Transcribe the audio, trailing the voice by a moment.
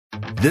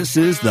This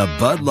is the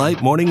Bud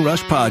Light Morning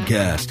Rush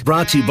Podcast,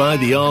 brought to you by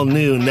the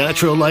all-new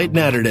Natural Light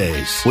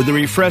Naturdays with a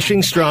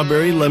refreshing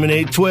strawberry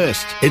lemonade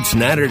twist. It's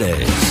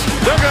Naturdays.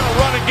 They're going to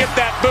run and get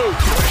that boot.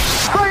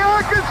 The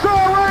Arkansas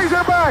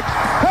Razorbacks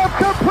have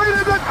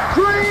completed the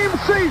dream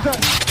season.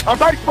 A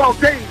baseball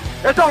team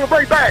that's on the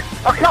way back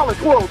a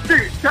College World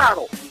Series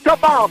title to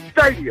Baum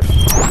Stadium.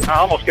 I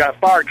almost got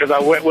fired because I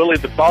went Willie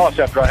the Boss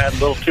after I had a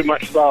little too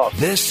much sauce.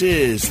 This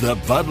is the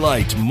Bud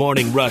Light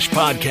Morning Rush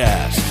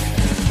Podcast.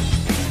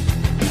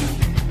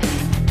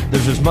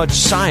 There's as much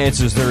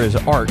science as there is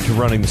art to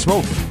running the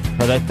smoker.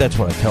 That's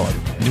what I tell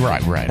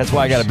everybody. Right. That's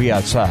why I got to be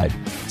outside.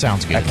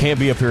 Sounds good. I can't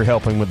be up here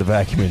helping with the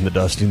vacuuming, the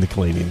dusting, the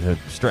cleaning.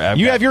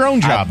 You have your own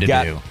job to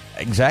do.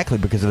 Exactly,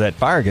 because of that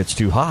fire gets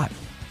too hot.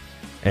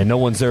 And no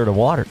one's there to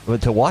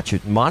watch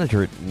it and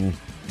monitor it. And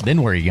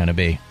then where are you going to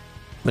be?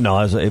 But no,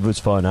 it was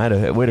fun.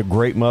 We had a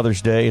great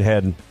Mother's Day. It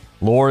had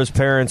Laura's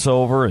parents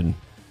over and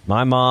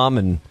my mom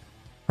and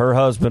her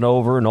husband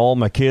over, and all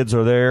my kids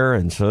are there,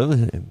 and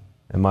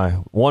my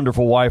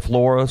wonderful wife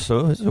Laura. So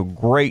it was a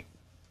great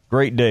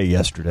day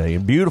yesterday,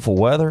 and beautiful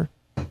weather.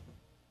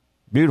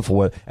 Beautiful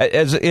weather.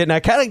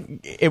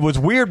 It was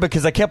weird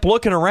because I kept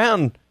looking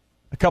around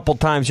a couple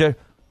times. I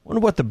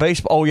wonder what the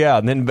baseball. Oh yeah,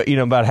 and then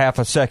about half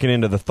a second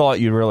into the thought,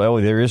 you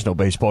realize, there is no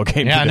baseball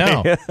game. Yeah, today.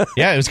 I know.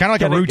 Yeah, it was kind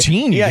of like a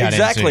routine. Yeah,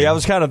 exactly. Into. I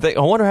was kind of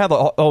thinking, I wonder how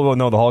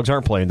the Hogs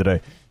aren't playing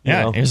today.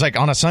 Yeah, it was like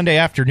on a Sunday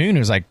afternoon. It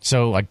was like,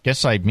 so I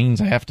guess it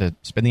means I have to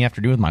spend the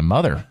afternoon with my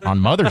mother on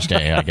Mother's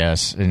Day, I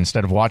guess,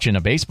 instead of watching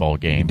a baseball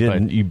game.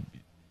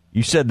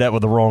 You said that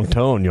with the wrong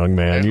tone, young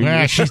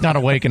man. She's not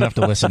awake enough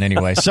to listen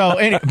anyway. So,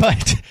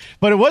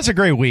 but it was a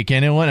great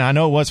weekend. And I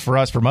know it was for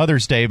us for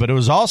Mother's Day, but it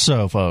was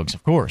also, folks,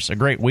 of course, a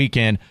great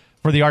weekend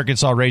for the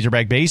Arkansas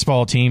Razorback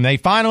baseball team. They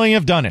finally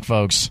have done it,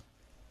 folks.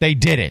 They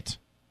did it.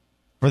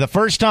 For the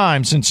first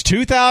time since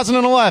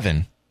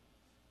 2011,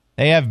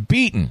 they have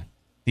beaten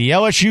the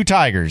LSU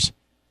Tigers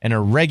in a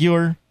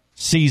regular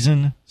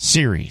season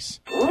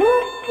series.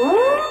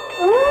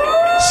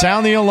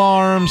 Sound the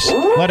alarms.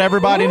 Let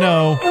everybody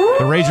know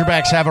the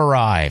Razorbacks have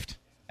arrived.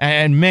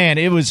 And, man,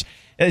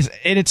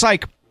 it's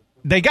like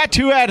they got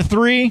 2 out of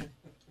 3.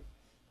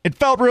 It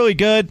felt really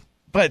good.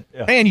 But,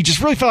 man, you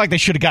just really felt like they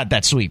should have got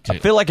that sweep, too. I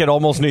feel like it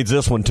almost needs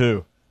this one,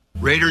 too.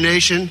 Raider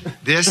Nation,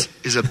 this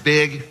is a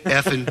big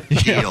effing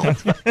deal.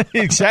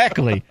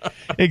 Exactly.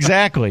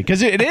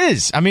 Because it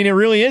is. I mean, it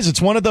really is.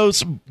 It's one of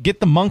those get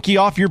the monkey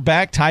off your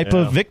back type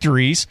of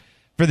victories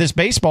for this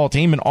baseball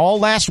team. And all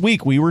last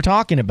week we were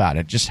talking about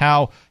it, just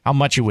how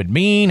much it would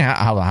mean,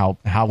 how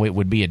it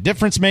would be a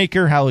difference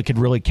maker, how it could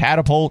really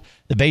catapult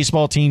the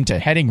baseball team to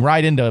heading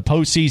right into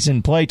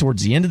postseason play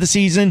towards the end of the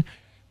season.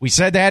 We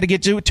said they had to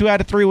get 2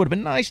 out of 3. It would have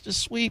been nice to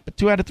sweep, but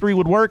 2 out of 3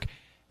 would work.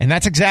 And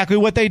that's exactly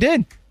what they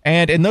did.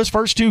 And in those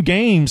first 2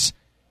 games,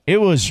 it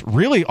was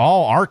really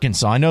all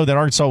Arkansas. I know that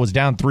Arkansas was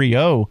down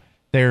 3-0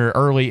 there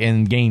early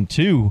in game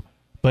 2,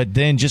 but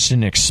then just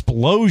an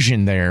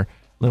explosion there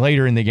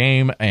later in the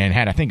game and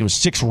had, I think it was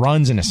 6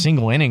 runs in a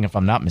single inning, if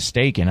I'm not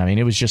mistaken. I mean,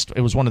 it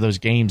was one of those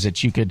games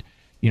that you could,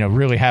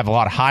 really have a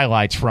lot of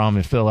highlights from.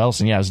 And Phil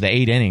Elson, it was the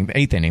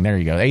 8th inning. There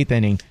you go. 8th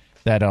inning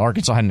that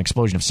Arkansas had an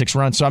explosion of 6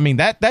 runs. So, I mean,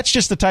 that's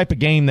just the type of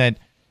game that,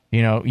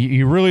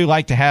 you really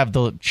like to have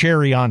the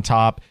cherry on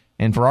top.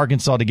 And for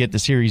Arkansas to get the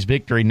series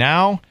victory.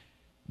 Now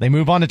they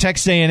move on to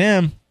Texas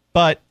A&M,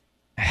 but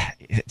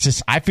it's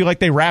just, I feel like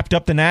they wrapped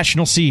up the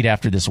national seed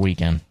after this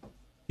weekend.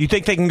 You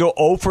think they can go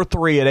 0 for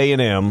 3 at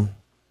A&M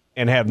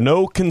and have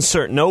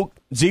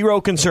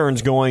zero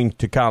concerns going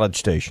to College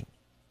Station,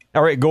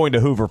 or going to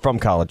Hoover from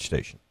College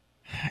Station?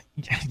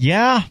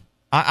 Yeah,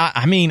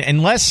 I mean,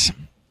 unless.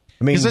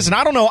 Because listen,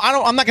 I don't know.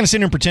 I'm not going to sit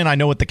here and pretend I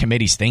know what the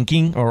committee's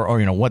thinking or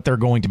what they're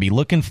going to be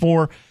looking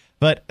for.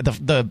 But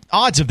the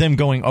odds of them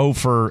going 0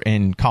 for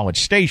in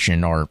College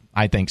Station are,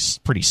 I think,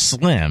 pretty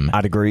slim.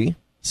 I'd agree.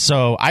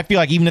 So I feel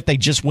like even if they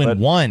just win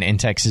 1 in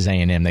Texas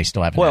A&M, they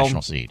still have a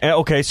national seed.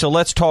 Okay, so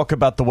let's talk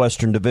about the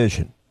Western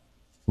Division.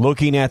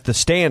 Looking at the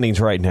standings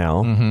right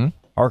now,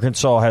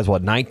 Arkansas has,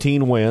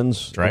 19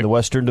 wins in the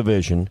Western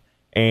Division.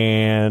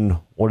 And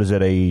what is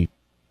it, a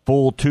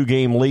full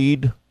 2-game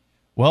lead?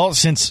 Well,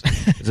 since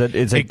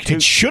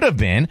it should have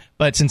been,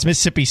 but since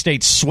Mississippi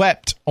State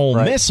swept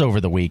Ole Miss over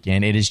the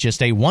weekend, it is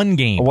just a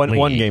 1-game lead.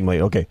 1-game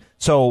lead, okay.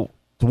 So,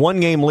 the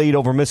 1-game lead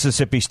over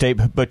Mississippi State,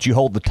 but you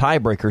hold the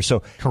tiebreaker.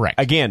 So, correct.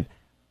 Again,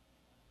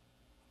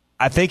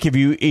 I think if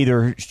you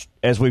either,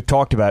 as we've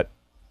talked about,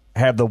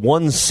 have the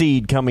 1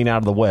 seed coming out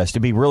of the West,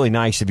 it'd be really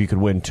nice if you could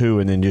win 2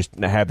 and then just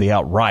have the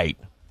outright.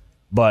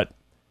 But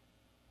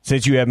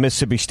since you have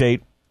Mississippi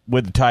State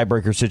with the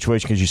tiebreaker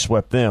situation because you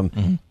swept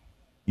them,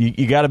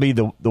 you got to be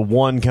the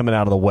 1 coming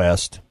out of the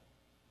West.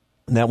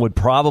 And that would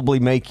probably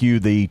make you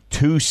the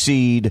 2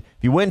 seed. If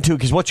you win 2,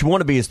 because what you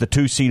want to be is the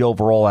 2 seed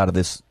overall out of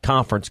this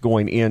conference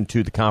going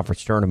into the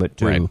conference tournament,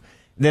 too. Right.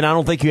 Then I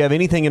don't think you have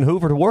anything in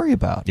Hoover to worry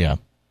about. Yeah.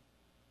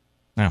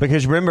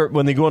 Because remember,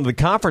 when they go into the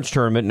conference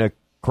tournament, now,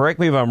 correct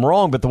me if I'm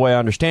wrong, but the way I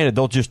understand it,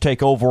 they'll just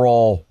take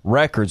overall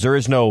records. There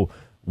is no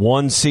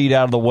one seed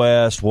out of the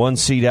West, one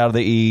seed out of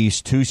the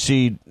East, 2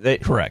 seed.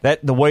 Correct.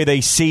 The way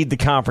they seed the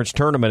conference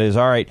tournament is,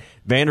 all right,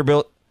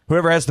 Vanderbilt,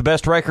 whoever has the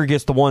best record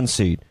gets the 1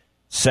 seed.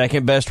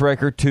 Second best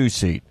record, 2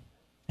 seed.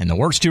 And the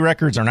worst 2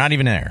 records are not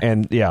even there.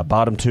 And, yeah,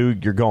 bottom 2,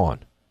 you're gone.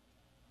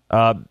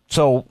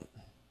 So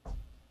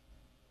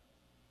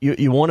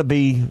you want to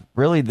be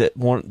really the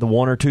 1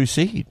 or 2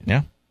 seed.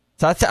 Yeah.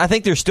 So I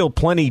think there's still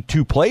plenty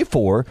to play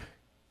for.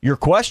 Your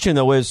question,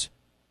 though, is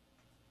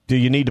do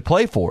you need to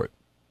play for it?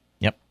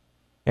 Yep.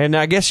 And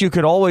I guess you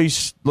could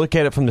always look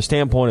at it from the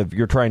standpoint of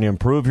you're trying to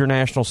improve your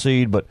national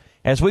seed, but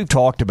as we've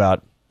talked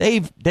about,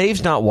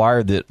 Dave's not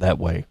wired that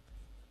way.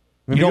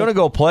 If you're going to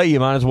go play, you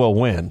might as well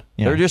win.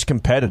 Yeah. They're just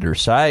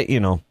competitors. So I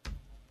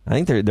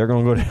think they're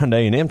going to go down to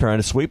A&M trying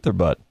to sweep their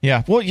butt.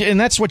 Yeah, well, and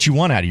that's what you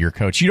want out of your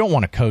coach. You don't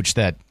want a coach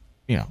that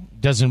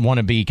doesn't want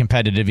to be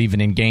competitive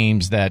even in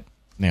games that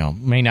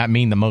may not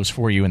mean the most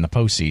for you in the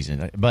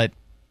postseason. But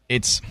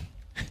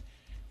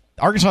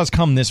Arkansas has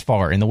come this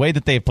far in the way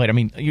that they've played. I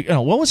mean,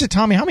 what was it,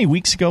 Tommy? How many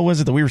weeks ago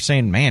was it that we were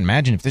saying, man,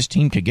 imagine if this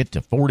team could get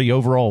to 40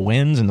 overall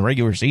wins in the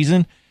regular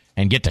season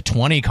and get to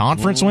 20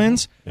 conference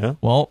wins? Yeah.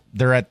 Well,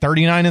 they're at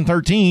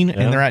 39-13,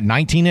 and they're at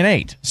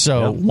 19-8.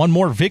 So one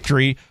more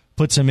victory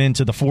puts them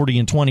into the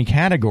 40-20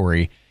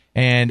 category.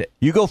 And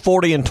you go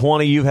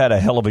 40-20, you've had a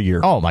hell of a year.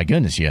 Oh, my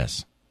goodness,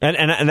 yes.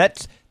 And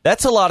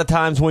that's a lot of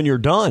times when you're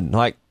done,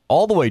 like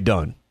all the way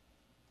done,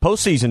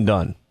 postseason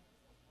done.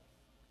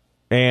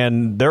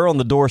 And they're on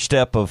the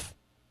doorstep of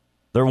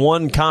they're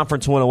 1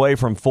 conference win away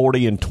from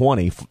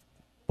 40-20.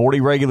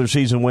 40 regular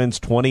season wins,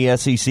 20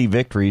 SEC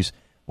victories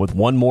with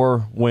 1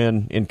 more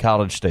win in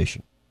College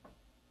Station.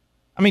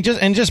 I mean,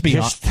 just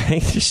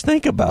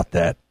think about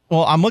that.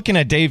 Well, I'm looking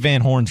at Dave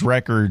Van Horn's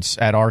records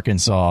at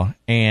Arkansas,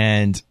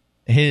 and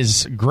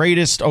his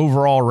greatest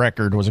overall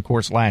record was, of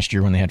course, last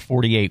year when they had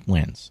 48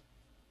 wins.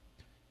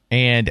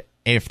 And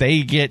if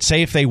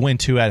they win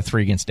 2 out of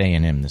 3 against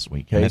A&M this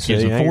week, that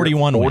gives them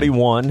 41 wins.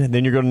 41,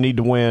 then you're going to need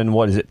to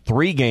win,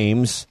 3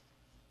 games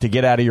to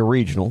get out of your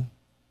regional.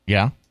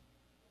 Yeah.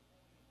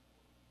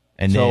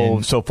 And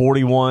so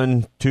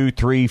 41, 2,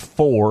 3,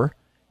 4.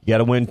 You got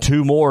to win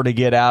 2 more to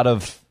get out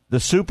of the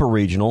super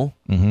regional.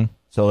 Mm-hmm.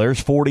 So there's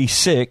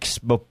 46.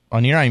 But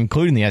you're not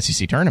including the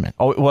SEC tournament.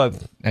 Oh, well,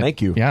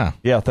 thank you. Yeah.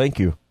 Yeah, thank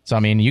you. So, I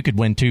mean, you could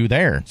win 2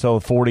 there. So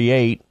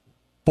 48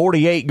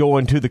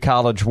 going to the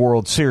College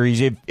World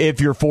Series if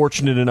you're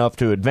fortunate enough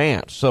to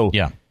advance. So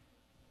yeah.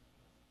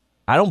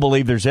 I don't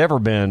believe there's ever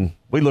been,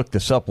 we looked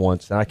this up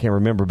once, and I can't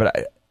remember,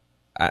 but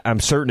I'm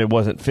certain it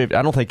wasn't 50.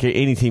 I don't think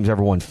any team's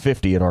ever won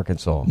 50 at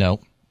Arkansas. No.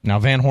 Now,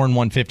 Van Horn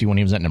won 50 when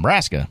he was at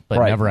Nebraska,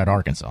 but never at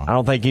Arkansas. I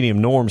don't think any of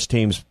Norm's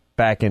teams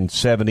back in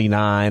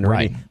 79 or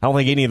I don't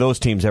think any of those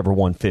teams ever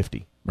won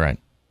 50. Right.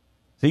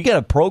 So you got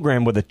a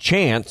program with a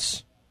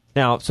chance.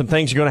 Now, some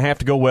things are going to have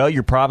to go well.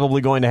 You're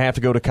probably going to have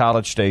to go to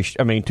College Station.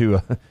 I mean,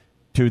 to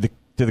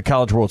the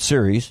College World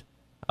Series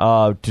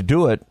to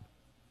do it.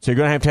 So you're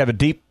going to have a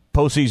deep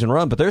postseason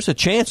run. But there's a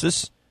chance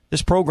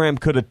this program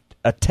could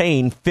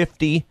attain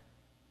 50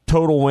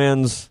 total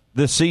wins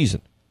this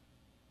season.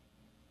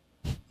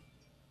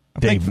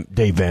 Dave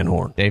Van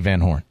Horn. Dave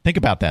Van Horn. Think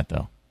about that,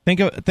 though.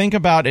 Think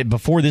about it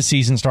before this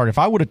season started. If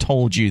I would have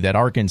told you that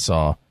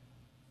Arkansas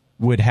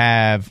would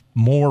have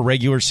more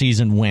regular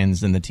season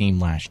wins than the team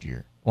last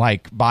year,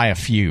 like by a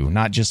few,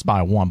 not just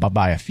by 1, but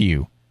by a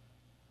few,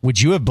 would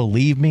you have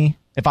believed me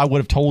if I would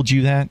have told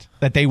you that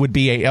they would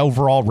be a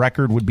overall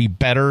record would be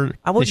better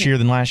this year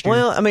than last year?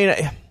 Well, I mean,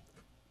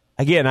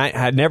 again,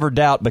 I never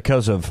doubt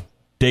because of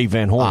Dave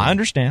Van Horn. I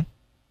understand.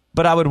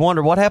 But I would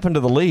wonder what happened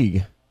to the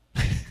league.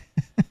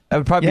 That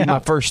would probably be my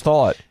first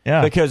thought.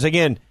 Yeah. Because,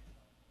 again,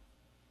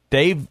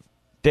 Dave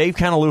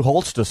kind of Lou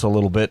Holtzed us a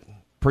little bit.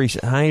 We're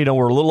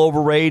a little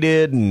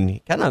overrated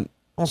and kind of, I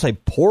won't say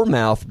poor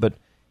mouth, but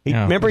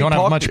remember he don't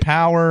have much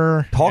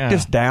power. Talked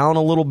us down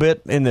a little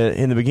bit in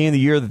the beginning of the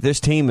year that this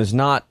team is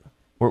not.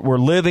 We're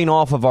living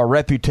off of our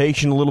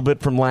reputation a little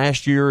bit from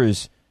last year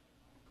is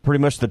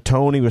pretty much the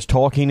tone he was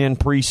talking in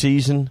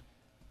preseason.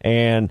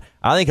 And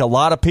I think a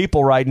lot of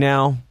people right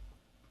now,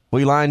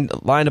 we lined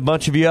a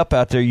bunch of you up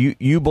out there.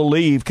 You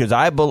believe, because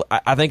I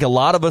think a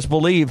lot of us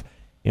believe,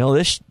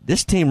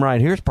 this team right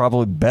here is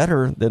probably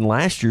better than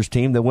last year's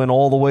team that went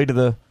all the way to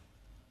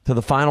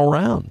the final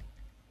round.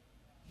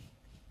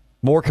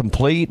 More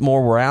complete,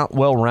 more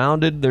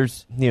well-rounded.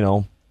 There's,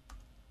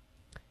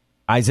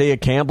 Isaiah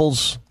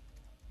Campbell's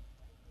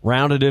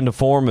rounded into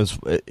form as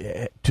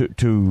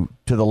to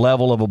the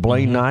level of a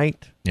Blaine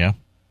Knight. Yeah,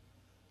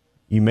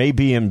 you may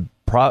be in.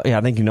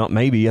 I think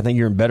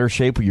you're in better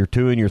shape with your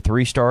 2 and your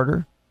 3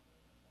 starter.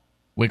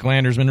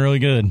 Wicklander's been really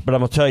good. But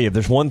I'm going to tell you, if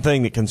there's one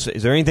thing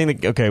is there anything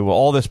that, okay, well,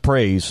 all this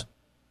praise,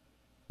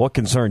 what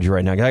concerns you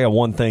right now? I got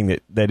one thing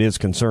that is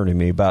concerning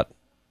me about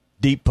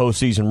deep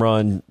postseason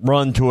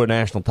run to a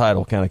national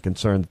title kind of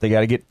concern that they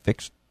got to get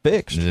fixed.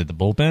 Is it the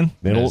bullpen?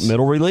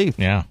 Middle relief.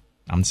 Yeah,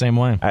 I'm the same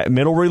way.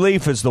 Middle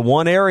relief is the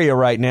one area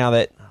right now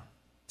that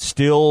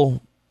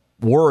still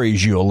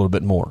worries you a little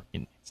bit more.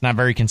 It's not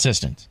very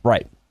consistent.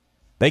 Right.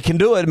 They can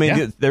do it. I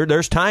mean,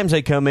 there's times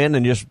they come in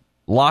and just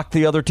lock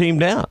the other team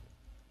down.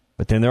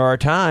 But then there are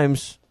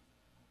times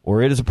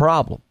where it is a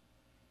problem.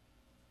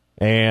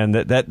 And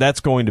that's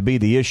going to be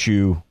the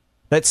issue.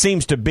 That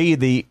seems to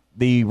be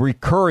the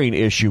recurring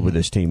issue with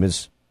this team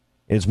is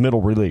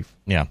middle relief.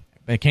 Yeah.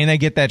 Can they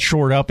get that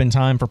shored up in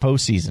time for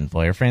postseason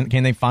play? Or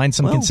can they find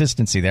some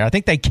consistency there? I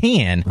think they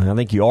can. I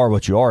think you are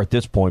what you are at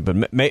this point. But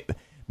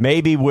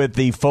maybe with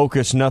the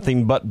focus,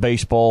 nothing but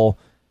baseball,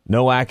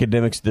 no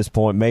academics at this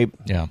point, maybe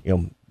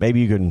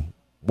you can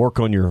work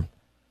on your,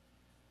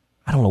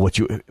 I don't know what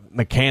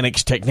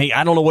mechanics, technique.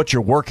 I don't know what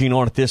you're working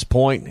on at this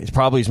point. It's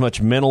probably as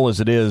much mental as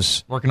it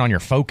is. Working on your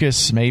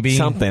focus, maybe.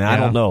 Something. I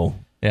don't know.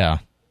 Yeah.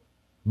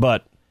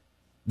 But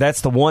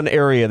that's the one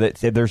area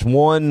that if there's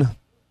one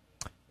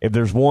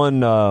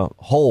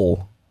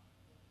hole,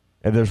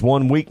 if there's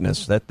one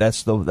weakness,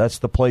 that's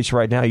the place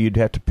right now you'd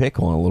have to pick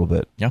on a little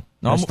bit. Yeah,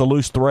 that's the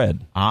loose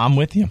thread. I'm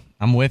with you,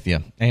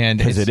 and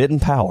because it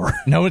isn't power.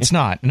 No, it's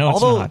not. No,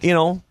 although it's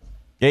not.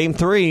 Game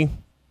 3,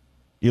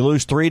 you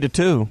lose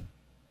 3-2.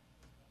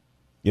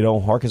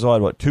 Arkansas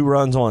had 2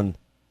 runs on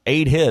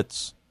 8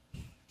 hits,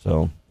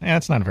 so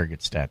that's not a very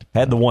good stat.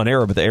 Had the one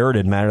error, but the error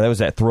didn't matter. That was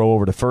that throw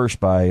over to first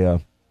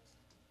by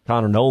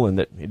Connor Nolan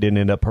that it didn't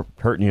end up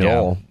hurting you at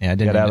all. Yeah,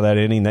 got out of that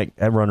inning. That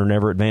runner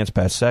never advanced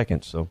past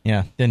second. So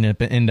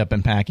didn't end up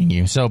impacting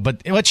you. So,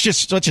 but let's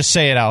just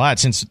say it out loud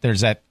since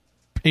there's that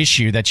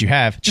issue that you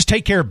have. Just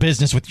take care of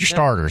business with your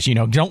starters.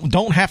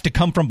 Don't have to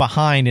come from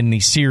behind in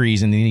these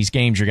series and in these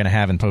games you're going to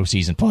have in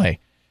postseason play.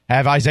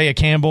 Have Isaiah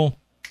Campbell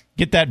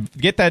get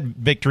that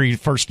victory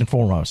first and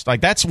foremost. Like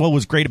that's what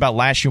was great about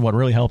last year. What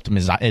really helped him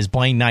is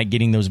Blaine Knight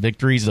getting those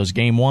victories, those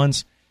game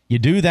ones. You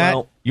do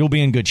that, you'll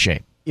be in good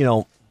shape.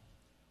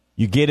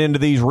 You get into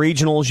these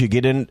regionals,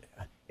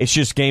 it's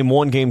just game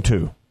 1, game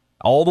 2,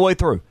 all the way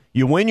through.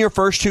 You win your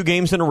first 2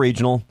 games in a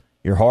regional,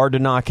 you're hard to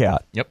knock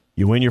out. Yep.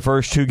 You win your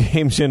first 2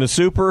 games in a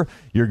super,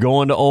 you're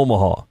going to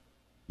Omaha.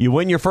 You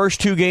win your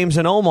first 2 games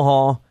in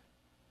Omaha,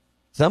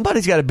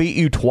 somebody's got to beat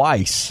you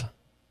twice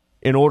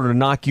in order to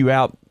knock you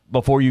out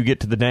before you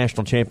get to the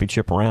national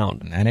championship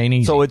round. That ain't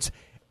easy. So it's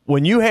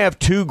when you have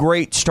 2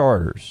 great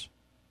starters,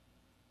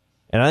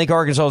 and I think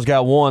Arkansas's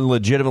got one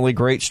legitimately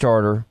great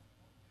starter,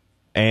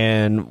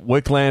 and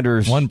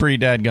Wicklander's one pretty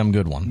dadgum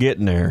good one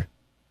getting there.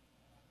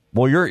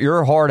 Well,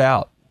 you're hard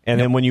out,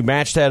 and then when you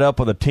match that up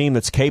with a team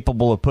that's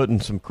capable of putting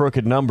some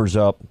crooked numbers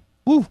up,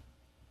 and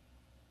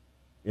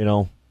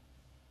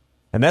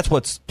that's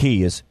what's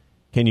key is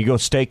can you go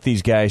stake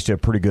these guys to a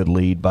pretty good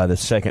lead by the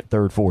 2nd,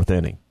 3rd, 4th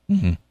inning,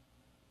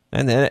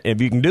 and then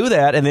if you can do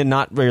that and then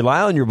not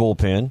rely on your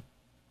bullpen,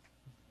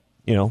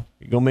 you're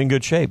going to be in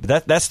good shape.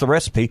 That's the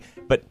recipe.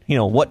 But,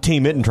 what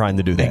team isn't trying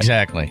to do that?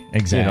 Exactly.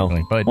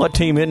 But what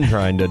team isn't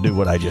trying to do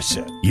what I just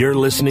said? You're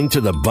listening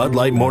to the Bud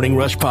Light Morning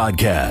Rush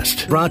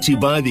Podcast, brought to you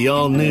by the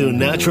all-new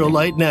Natural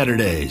Light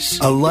Naturdays,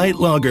 a light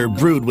lager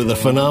brewed with a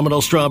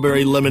phenomenal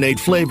strawberry lemonade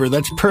flavor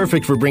that's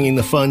perfect for bringing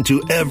the fun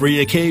to every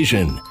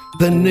occasion.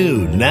 The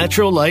new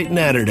Natural Light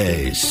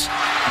Naturdays.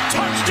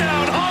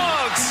 Touchdown,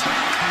 Hogs!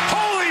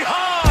 Holy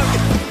Hog!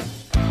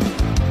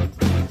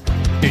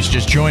 Who's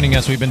just joining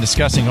us? We've been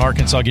discussing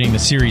Arkansas getting the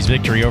series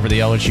victory over the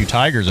LSU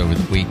Tigers over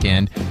the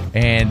weekend.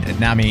 And,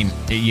 I mean,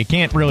 you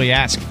can't really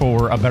ask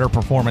for a better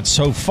performance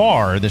so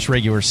far this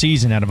regular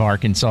season out of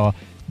Arkansas,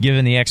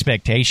 given the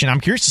expectation.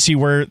 I'm curious to see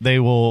where they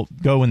will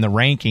go in the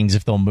rankings,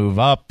 if they'll move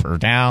up or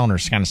down or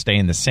kind of stay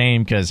in the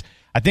same, because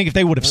I think if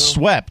they would have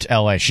swept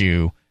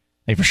LSU,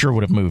 they for sure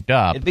would have moved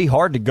up. It'd be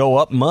hard to go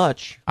up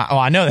much.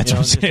 I know. That's what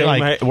I'm saying.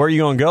 Like, where are you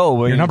going to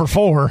go? You're number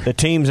 4. The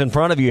teams in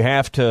front of you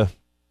have to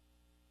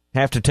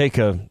take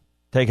a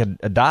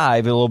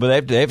dive a little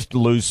bit. They have to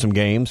lose some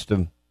games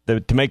to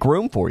make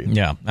room for you.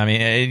 Yeah, I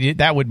mean,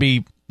 that would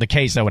be the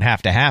case that would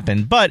have to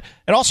happen. But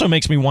it also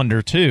makes me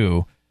wonder,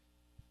 too,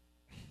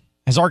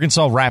 has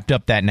Arkansas wrapped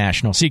up that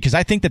national seed? Because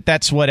I think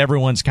that's what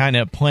everyone's kind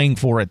of playing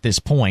for at this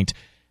point.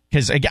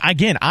 Because,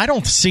 again, I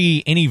don't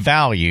see any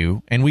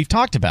value, and we've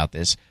talked about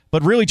this,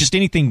 but really just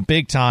anything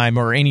big time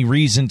or any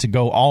reason to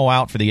go all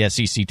out for the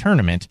SEC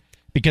tournament.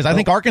 Because I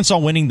think Arkansas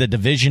winning the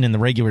division in the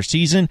regular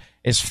season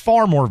is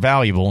far more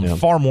valuable and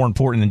far more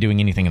important than doing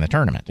anything in the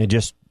tournament.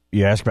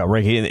 You asked about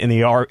ranking in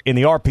the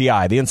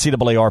RPI, the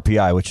NCAA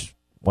RPI, which is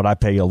what I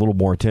pay a little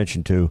more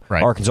attention to.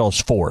 Right. Arkansas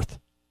is 4th.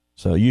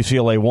 So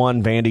UCLA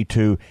 1, Vandy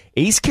 2.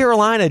 East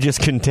Carolina just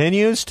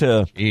continues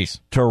to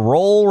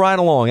roll right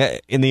along.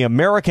 In the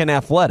American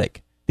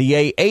Athletic, the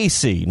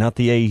AAC, not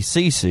the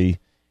ACC,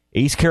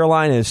 East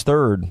Carolina is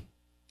 3rd.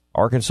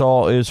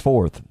 Arkansas is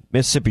 4th.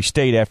 Mississippi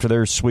State, after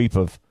their sweep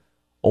of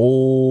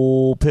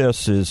Ole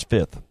Miss, is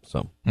 5th.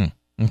 So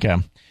okay.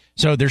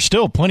 So there's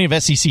still plenty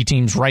of SEC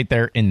teams right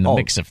there in the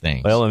mix of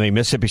things. Well, I mean,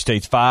 Mississippi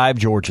State's 5,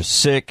 Georgia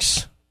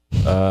 6,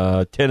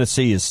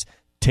 Tennessee is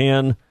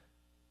 10.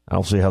 I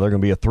don't see how they're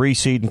going to be a 3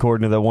 seed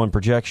according to that one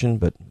projection,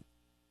 but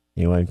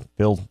anyway,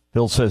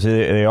 Phil says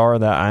they are.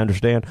 That I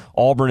understand.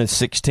 Auburn is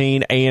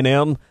 16.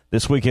 A&M,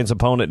 this weekend's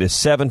opponent, is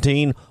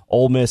 17.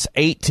 Ole Miss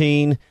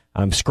 18.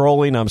 I'm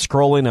scrolling.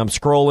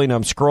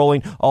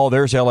 Oh,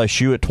 there's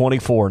LSU at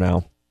 24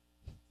 now.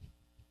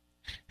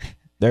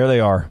 There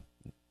they are.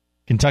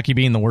 Kentucky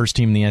being the worst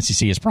team in the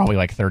SEC is probably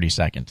like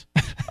 32nd.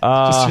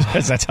 Just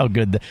because that's how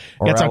good the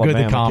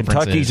conference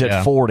Kentucky's is.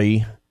 at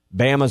 40.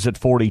 Bama's at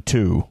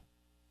 42.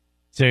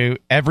 So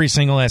every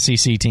single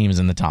SEC team is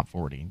in the top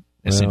 40,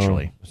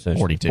 essentially.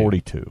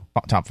 42.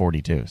 Top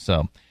 42.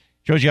 So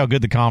shows you how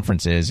good the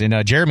conference is.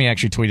 And Jeremy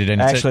actually tweeted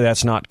in. Actually,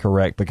 that's not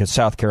correct because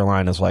South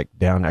Carolina's like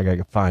down. I got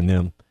to find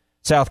them.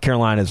 South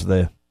Carolina's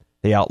the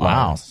outlier.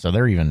 Wow. So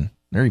they're even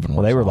worse.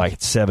 Well, they were like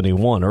at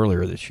 71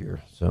 earlier this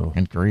year. So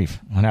good grief.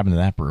 What happened to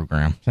that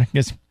program? I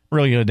guess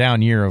really a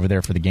down year over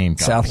there for the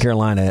Gamecocks. South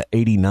Carolina,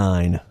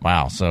 89.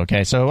 Wow. So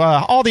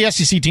all the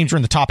SEC teams are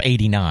in the top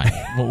 89.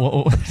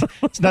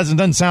 It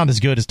doesn't sound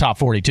as good as top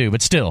 42,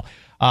 but still,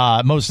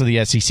 most of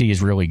the SEC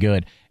is really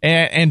good.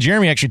 And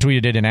Jeremy actually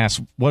tweeted it and asked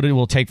what it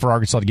will take for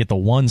Arkansas to get the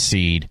 1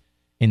 seed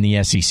in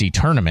the SEC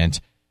tournament,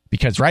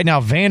 because right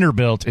now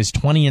Vanderbilt is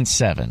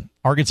 20-7,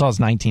 Arkansas is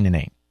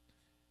 19-8,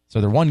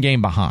 so they're 1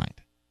 game behind.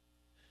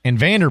 And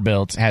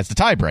Vanderbilt has the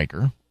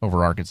tiebreaker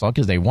over Arkansas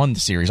because they won the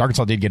series.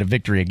 Arkansas did get a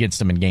victory against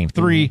them in Game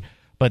 3,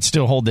 but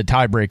still hold the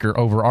tiebreaker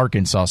over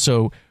Arkansas.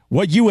 So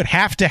what you would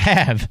have to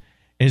have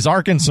is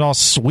Arkansas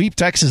sweep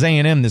Texas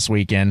A&M this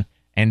weekend,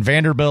 and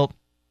Vanderbilt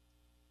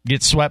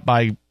gets swept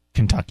by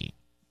Kentucky.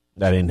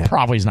 That didn't happen.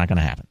 Probably is not going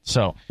to happen.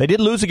 So they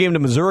did lose a game to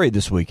Missouri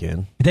this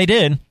weekend. They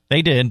did,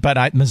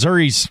 but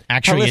Missouri's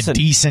actually a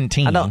decent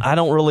team. I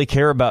don't really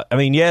care about. I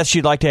mean, yes,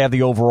 you'd like to have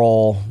the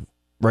overall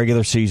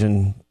regular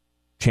season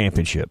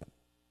championship.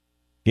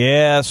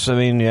 Yes, I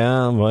mean,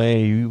 yeah, well,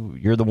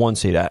 you're the 1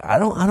 seed. I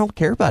don't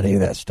care about any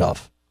of that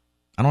stuff.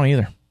 I don't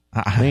either.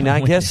 I mean,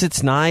 I guess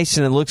it's nice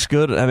and it looks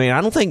good. I mean,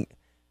 I don't think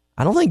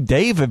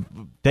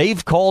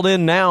Dave called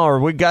in now, or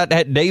we got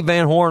that Dave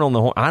Van Horn on the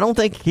horn. I don't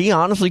think he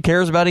honestly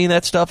cares about any of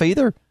that stuff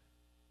either.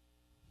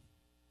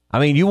 I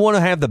mean, you want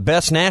to have the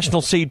best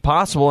national seed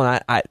possible,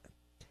 and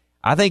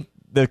I think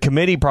the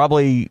committee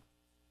probably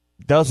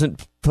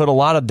doesn't put a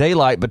lot of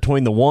daylight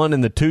between the 1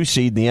 and the 2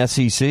 seed in the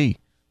SEC.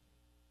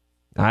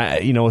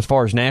 As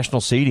far as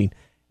national seeding,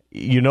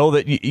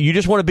 that you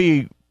just want to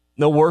be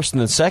no worse than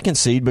the 2nd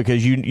seed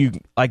because you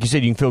like you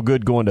said, you can feel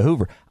good going to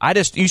Hoover.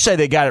 You say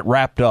they got it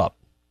wrapped up,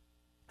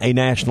 a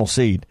national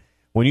seed.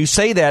 When you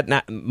say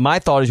that, my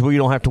thought is, you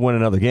don't have to win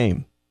another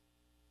game,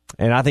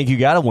 and I think you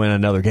got to win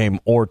another game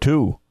or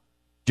 2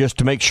 just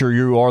to make sure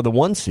you are the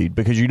 1 seed,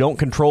 because you don't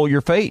control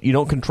your fate, you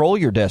don't control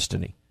your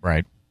destiny.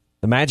 Right.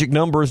 The magic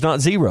number is not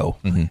 0,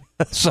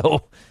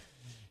 so.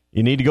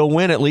 You need to go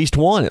win at least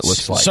 1, it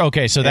looks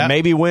like. So that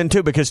maybe win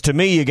 2, because to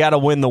me, you got to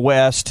win the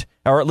West,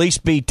 or at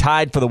least be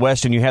tied for the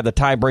West, and you have the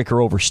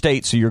tiebreaker over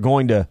State, so you're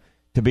going to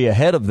be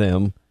ahead of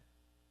them.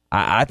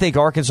 I think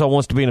Arkansas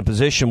wants to be in a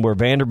position where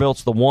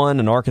Vanderbilt's the 1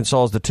 and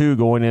Arkansas is the 2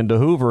 going into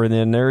Hoover, and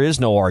then there is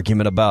no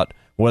argument about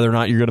whether or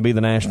not you're going to be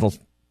the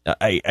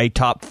a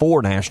top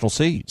 4 national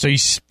seed. So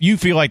you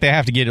feel like they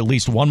have to get at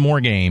least 1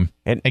 more game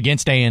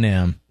against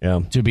A&M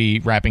to be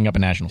wrapping up a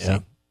national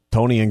seed.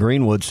 Tony in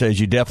Greenwood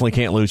says you definitely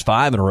can't lose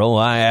 5 in a row.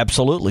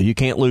 Absolutely. You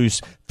can't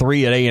lose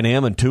 3 at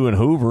A&M and 2 in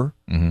Hoover.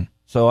 Mm-hmm.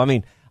 So, I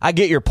mean, I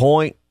get your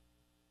point,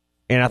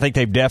 and I think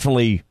they've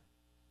definitely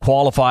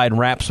qualified and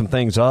wrapped some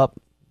things up,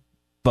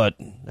 but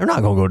they're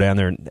not going to go down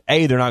there.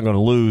 They're not going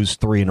to lose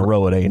 3 in a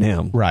row at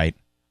A&M. Right.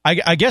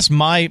 I guess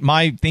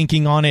my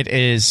thinking on it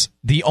is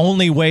the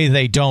only way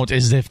they don't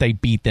is if they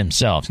beat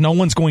themselves. No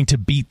one's going to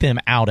beat them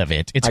out of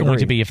it. It's going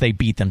to be if they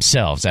beat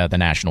themselves out of the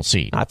national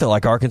seed. I feel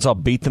like Arkansas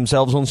beat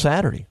themselves on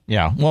Saturday.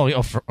 Yeah, well,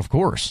 of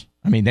course.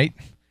 I mean,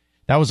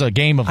 that was a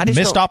game of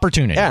missed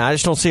opportunity. Yeah, I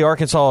just don't see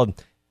Arkansas.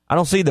 I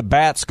don't see the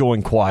bats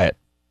going quiet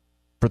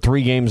for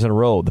 3 games in a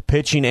row. The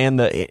pitching and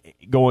the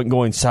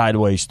going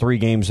sideways 3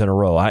 games in a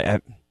row.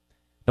 I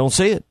don't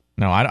see it.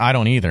 No, I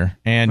don't either.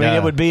 And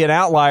it would be an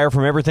outlier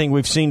from everything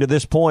we've seen to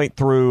this point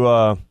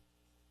through,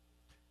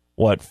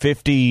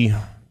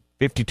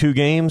 52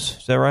 games?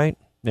 Is that right?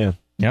 Yeah.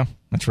 Yeah,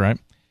 that's right.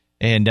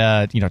 And,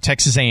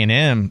 Texas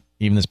A&M,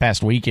 even this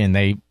past weekend,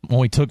 they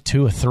only took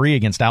 2 of 3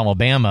 against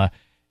Alabama.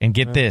 And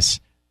get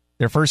this,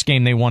 their first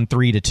game they won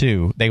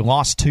 3-2. They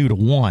lost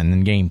 2-1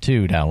 in Game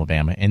 2 to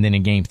Alabama. And then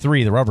in Game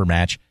 3, the rubber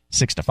match,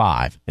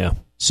 6-5. Yeah.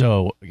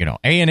 So,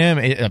 A&M,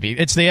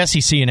 it's the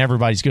SEC and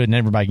everybody's good and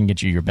everybody can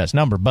get you your best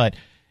number. But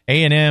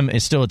A&M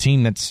is still a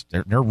team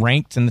they're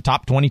ranked in the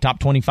top 20, top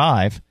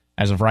 25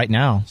 as of right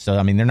now. So,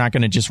 I mean, they're not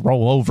going to just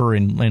roll over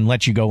and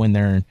let you go in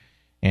there,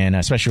 and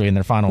especially in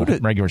their final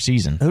regular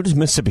season. Who does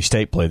Mississippi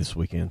State play this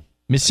weekend?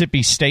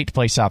 Mississippi State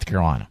plays South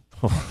Carolina.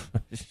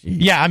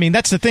 Yeah, I mean,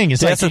 that's the thing.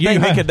 That's the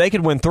thing. They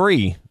could win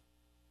 3.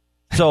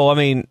 So, I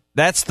mean,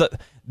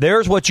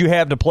 there's what you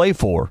have to play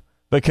for.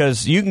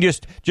 Because you can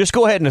just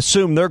go ahead and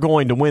assume they're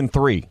going to win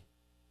 3.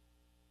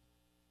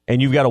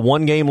 And you've got a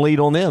 1-game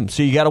lead on them.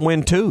 So you got to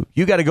win 2.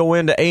 You got to go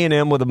into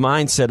A&M with a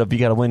mindset of you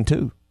got to win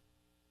 2.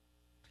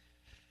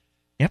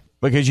 Yep.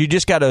 Because you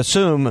just got to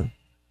assume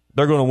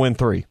they're going to win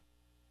 3.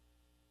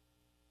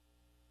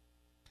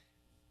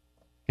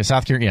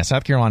 South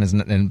Carolina is,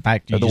 in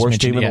fact, they're the worst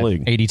team in the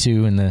league.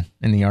 82 in the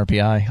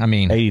RPI. I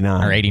mean,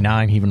 89 or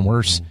 89, even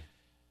worse.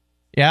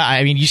 Yeah,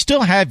 I mean, you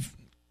still have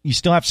you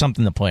still have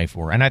something to play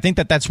for. And I think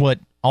that's what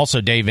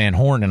also Dave Van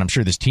Horn, and I'm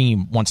sure this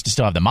team wants to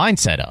still have the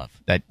mindset of,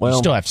 that you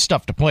still have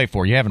stuff to play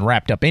for. You haven't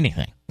wrapped up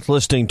anything. I was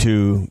listening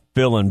to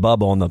Phil and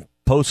Bubba on the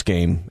post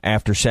game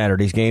after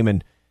Saturday's game,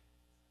 and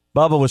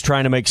Bubba was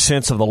trying to make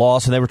sense of the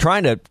loss, and they were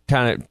trying to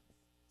kind of,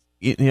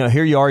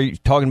 here you are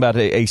talking about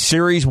a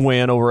series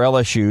win over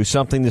LSU,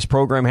 something this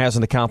program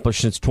hasn't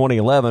accomplished since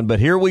 2011, but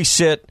here we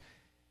sit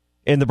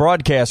in the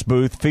broadcast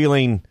booth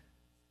feeling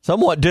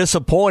somewhat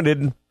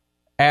disappointed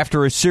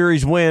after a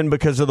series win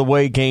because of the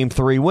way Game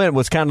 3 went,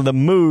 was kind of the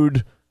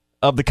mood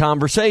of the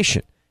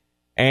conversation.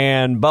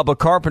 And Bubba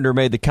Carpenter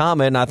made the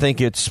comment, and I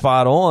think it's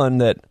spot on,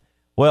 that,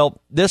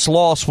 well, this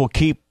loss will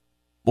keep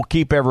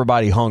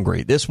everybody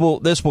hungry. This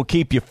will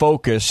keep you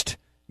focused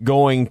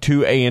going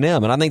to A&M.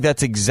 And I think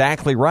that's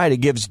exactly right. It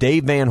gives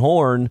Dave Van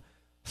Horn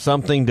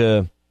something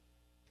to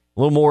a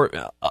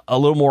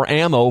little more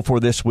ammo for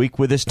this week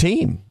with his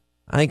team.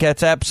 I think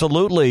that's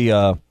absolutely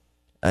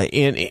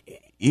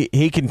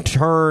he can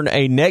turn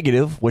a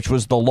negative, which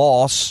was the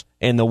loss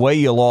and the way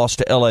you lost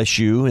to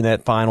LSU in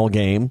that final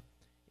game,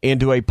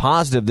 into a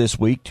positive this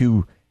week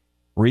to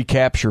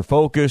recapture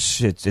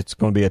focus. It's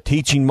going to be a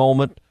teaching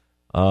moment.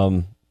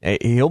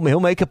 He'll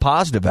make a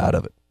positive out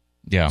of it.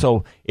 Yeah.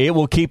 So it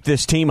will keep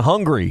this team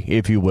hungry,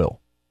 if you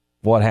will,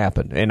 what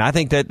happened. And I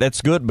think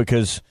that's good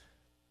because,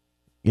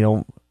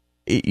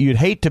 you'd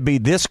hate to be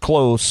this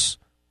close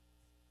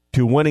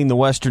to winning the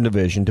Western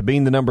Division, to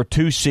being the number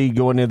 2 seed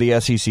going into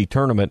the SEC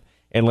tournament,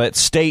 and let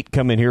State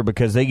come in here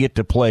because they get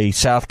to play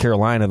South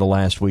Carolina the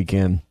last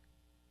weekend,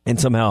 and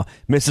somehow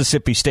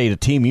Mississippi State, a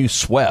team you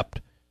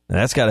swept, and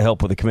that's got to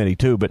help with the committee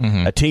too, but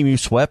a team you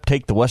swept,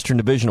 take the Western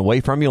Division away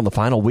from you on the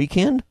final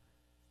weekend?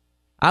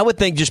 I would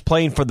think just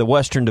playing for the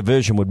Western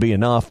Division would be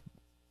enough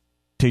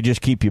to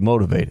just keep you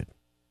motivated.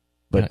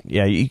 But,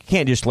 yeah, you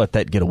can't just let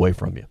that get away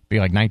from you. Be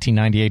like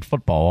 1998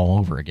 football all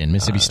over again.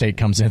 Mississippi State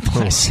comes in the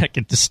last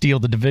second to steal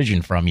the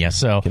division from you.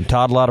 So can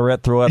Todd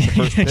Latourette throw out the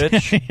first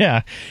pitch?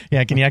 Yeah.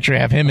 Can you actually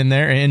have him in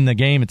there in the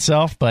game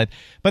itself? But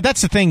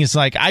that's the thing is,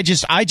 like, I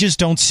just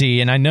don't see,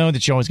 and I know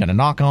that you always got to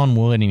knock on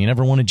wood and you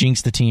never want to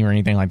jinx the team or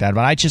anything like that,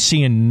 but I just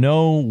see in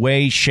no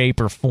way, shape,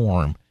 or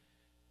form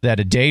that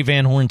a Dave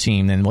Van Horn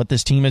team and what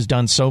this team has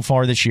done so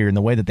far this year and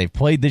the way that they've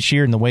played this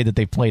year and the way that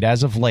they've played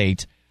as of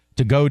late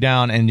to go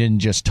down and then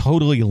just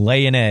totally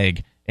lay an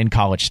egg in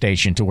College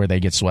Station to where they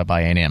get swept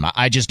by A&M.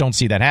 I just don't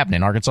see that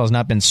happening. Arkansas has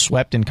not been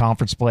swept in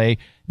conference play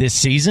this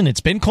season.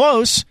 It's been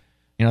close.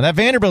 That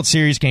Vanderbilt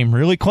series came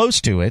really close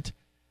to it,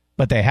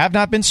 but they have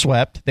not been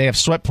swept. They have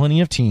swept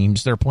plenty of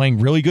teams. They're playing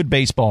really good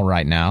baseball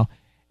right now.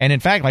 And in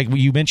fact, like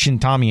you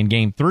mentioned, Tommy, in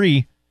Game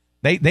 3,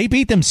 they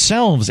beat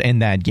themselves in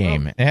that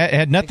game. It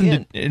had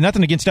nothing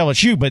against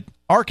LSU, but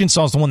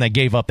Arkansas is the one that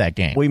gave up that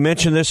game. We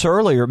mentioned this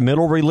earlier.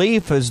 Middle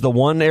relief is the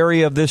one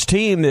area of this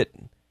team that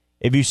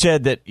if you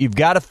said that you've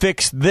got to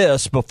fix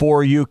this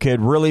before you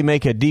could really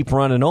make a deep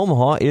run in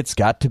Omaha, it's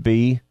got to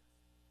be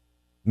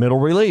middle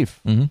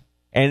relief. Mm-hmm.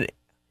 And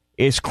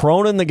is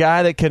Cronin the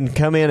guy that can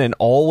come in and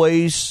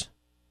always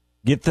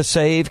get the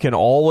save, can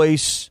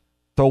always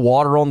throw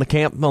water on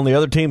the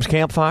other team's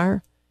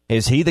campfire?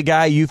 Is he the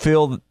guy you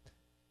feel?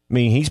 I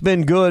mean, he's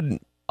been good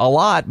a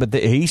lot, but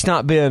he's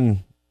not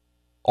been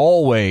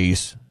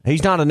always.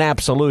 He's not an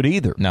absolute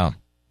either. No,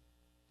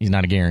 he's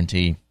not a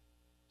guarantee.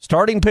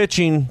 Starting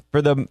pitching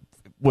for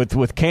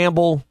with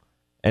Campbell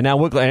and now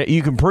Wickler,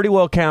 you can pretty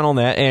well count on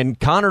that. And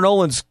Connor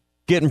Noland's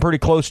getting pretty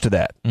close to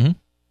that. Mm-hmm.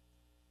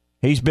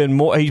 He's been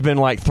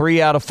like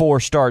 3 out of 4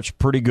 starts,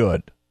 pretty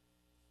good.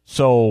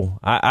 So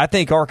I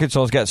think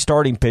Arkansas's got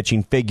starting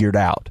pitching figured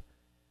out.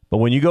 But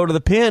when you go to the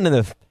pen in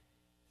the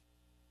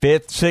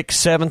 5th, 6th,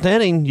 7th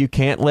inning, you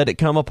can't let it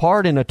come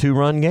apart in a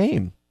 2-run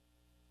game.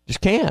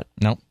 Just can't.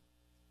 Nope.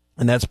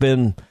 And that's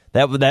been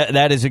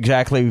that is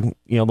exactly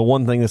the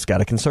one thing that's got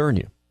to concern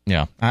you.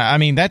 Yeah, I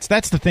mean that's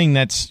the thing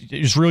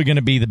is really going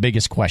to be the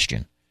biggest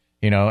question.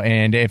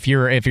 And if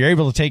you're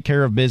able to take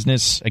care of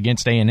business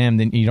against A&M,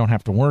 then you don't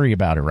have to worry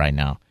about it right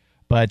now.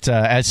 But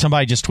as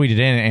somebody just tweeted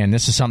in, and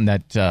this is something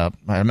that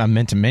I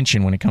meant to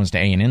mention when it comes to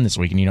A&M this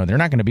week, and they're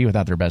not going to be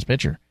without their best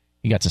pitcher.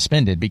 He got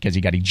suspended because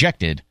he got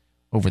ejected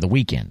over the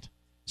weekend.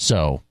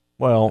 So,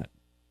 well,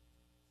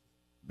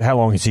 how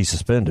long is he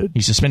suspended?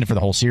 He's suspended for the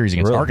whole series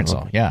against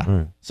Arkansas. Yeah.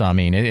 Right. So, I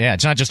mean,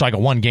 it's not just like a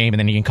one game and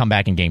then he can come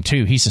back in Game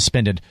 2. He's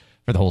suspended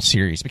for the whole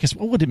series because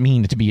what would it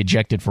mean to be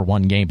ejected for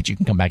one game, but you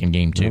can come back in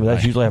Game 2?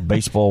 That's usually how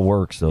baseball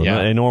works, though.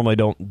 Yeah. They normally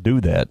don't do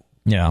that.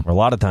 Yeah. Or a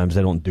lot of times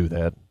they don't do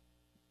that.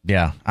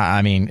 Yeah,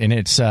 I mean, and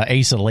it's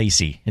Asa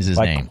Lacy is his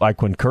name.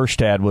 Like when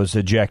Kerstad was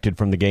ejected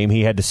from the game,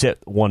 he had to sit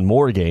one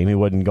more game. He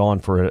wasn't gone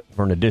for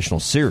an additional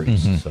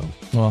series. Mm-hmm. So,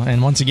 well,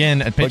 and once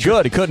again, a pitcher. But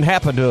good, it couldn't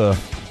happen to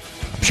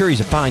I'm sure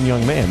he's a fine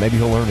young man. Maybe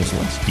he'll learn his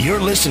lesson.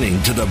 You're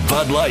listening to the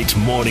Bud Light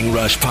Morning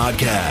Rush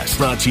Podcast,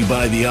 brought to you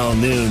by the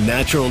all-new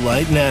Natural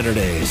Light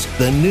Naturdays,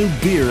 the new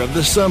beer of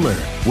the summer,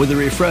 with a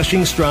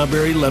refreshing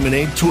strawberry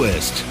lemonade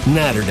twist.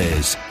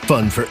 Naturdays,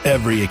 fun for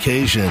every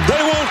occasion.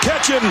 They won't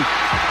catch him.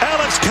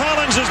 Alex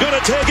Collins is going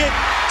to take it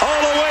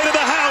all the way to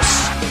the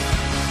house.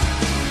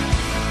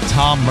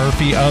 Tom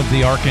Murphy of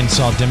the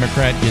Arkansas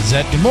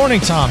Democrat-Gazette. Good morning,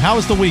 Tom. How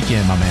was the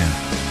weekend, my man?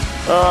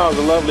 Oh, it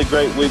was a lovely,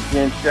 great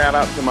weekend. Shout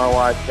out to my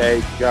wife,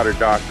 Kate. She got her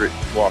doctorate.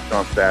 She walked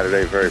on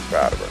Saturday. Very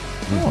proud of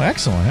her. Oh,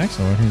 excellent,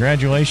 excellent.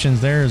 Congratulations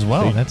there as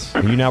well.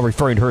 Are you now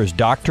referring to her as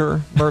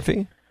Dr.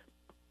 Murphy?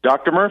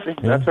 Dr. Murphy.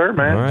 Yeah. That's her,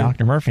 man. Right.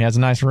 Dr. Murphy has a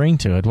nice ring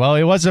to it. Well,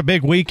 it was a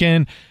big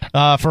weekend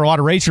for a lot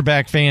of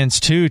Razorback fans,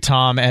 too,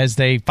 Tom, as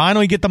they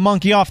finally get the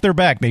monkey off their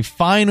back. They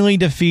finally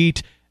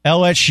defeat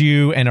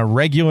LSU in a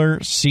regular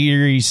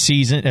season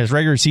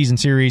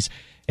series.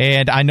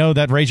 And I know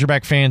that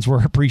Razorback fans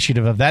were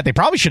appreciative of that. They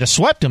probably should have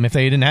swept them if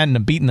they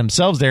hadn't beaten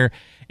themselves there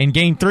in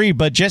Game 3.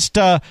 But just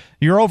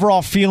your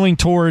overall feeling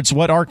towards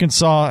what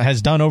Arkansas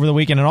has done over the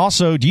weekend. And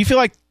also, do you feel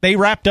like they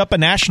wrapped up a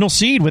national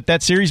seed with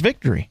that series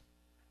victory?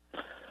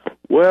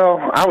 Well,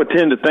 I would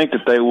tend to think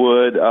that they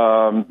would.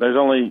 There's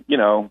only,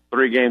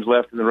 3 games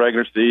left in the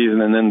regular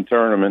season and then the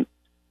tournament.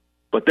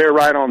 But they're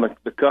right on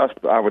the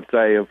cusp, I would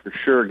say, of for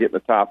sure getting the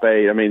top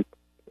 8. I mean,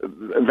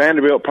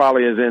 Vanderbilt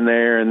probably is in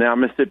there, and now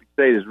Mississippi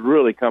State is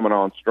really coming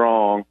on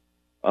strong.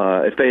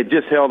 If they had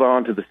just held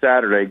on to the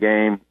Saturday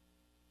game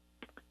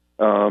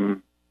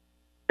and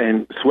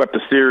swept the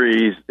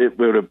series, it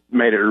would have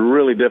made it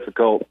really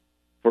difficult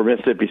for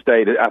Mississippi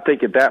State. I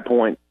think at that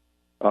point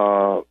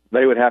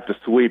they would have to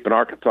sweep, and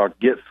Arkansas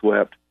get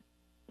swept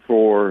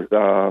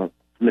for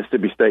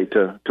Mississippi State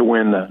to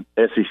win the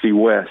SEC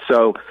West.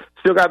 So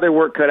still got their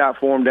work cut out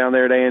for them down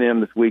there at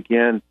A&M this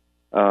weekend.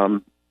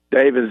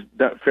 Dave has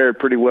fared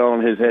pretty well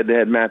in his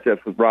head-to-head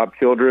matchups with Rob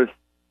Childress,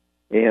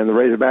 and the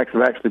Razorbacks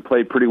have actually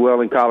played pretty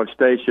well in College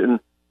Station.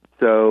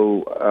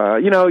 So,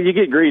 you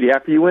get greedy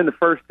after you win the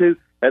first 2,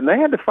 and they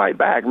had to fight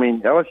back. I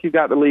mean, LSU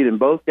got the lead in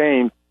both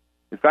games.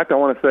 In fact, I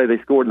want to say they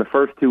scored in the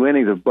first 2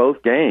 innings of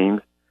both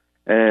games,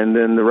 and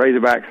then the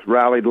Razorbacks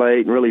rallied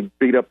late and really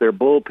beat up their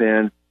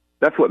bullpen.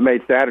 That's what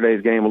made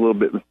Saturday's game a little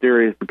bit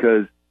mysterious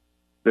because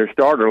their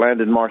starter,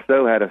 Landon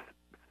Marceau, had a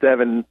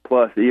 7+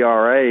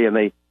 ERA, and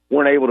they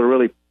weren't able to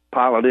really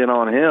pile it in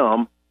on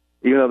him,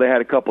 even though they had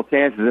a couple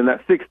chances. And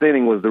that 6th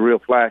inning was the real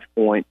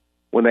flashpoint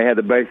when they had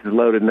the bases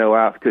loaded, no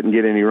outs, couldn't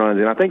get any runs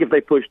in. I think if they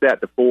pushed that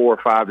to 4 or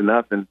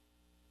 5-0,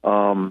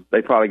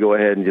 they'd probably go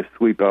ahead and just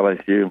sweep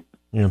LSU.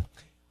 Yeah.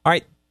 All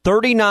right,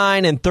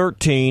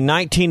 39-13,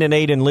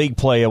 19-8 in league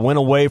play, a win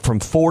away from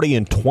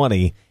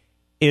 40-20.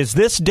 Is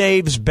this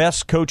Dave's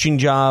best coaching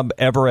job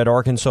ever at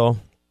Arkansas?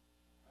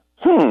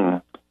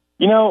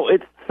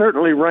 It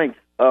certainly ranks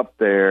up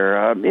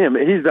there.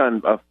 He's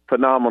done a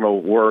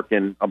phenomenal work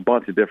in a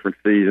bunch of different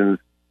seasons.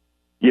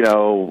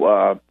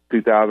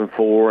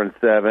 2004 and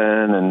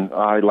 7, and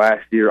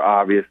last year,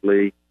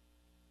 obviously.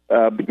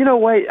 But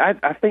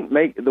I think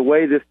the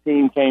way this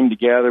team came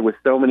together with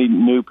so many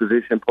new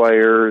position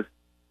players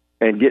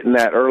and getting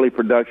that early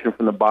production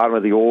from the bottom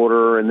of the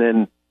order, and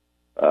then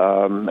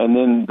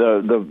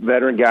the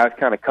veteran guys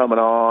kind of coming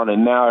on,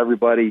 and now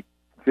everybody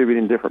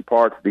contributing different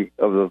parts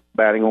of the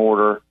batting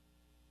order,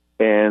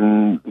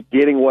 and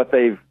getting what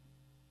they've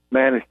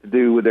managed to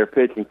do with their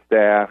pitching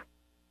staff.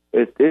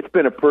 It's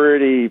been a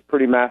pretty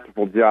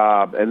masterful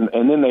job, and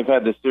then they've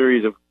had this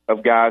series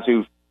of guys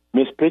who've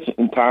missed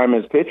pitching time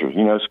as pitchers.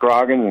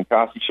 Scroggins and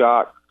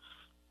Kostychak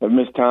have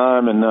missed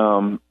time,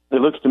 and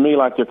it looks to me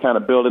like they're kind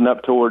of building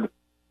up toward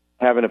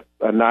having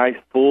a nice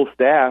full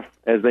staff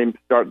as they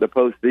start the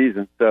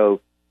postseason. So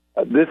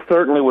this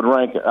certainly would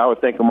rank, I would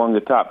think, among the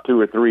top 2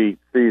 or 3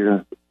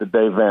 seasons that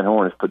Dave Van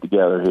Horn has put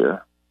together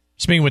here.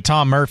 Speaking with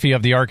Tom Murphy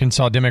of the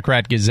Arkansas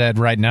Democrat-Gazette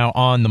right now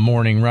on the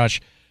Morning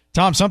Rush.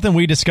 Tom, something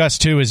we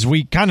discussed too is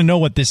we kind of know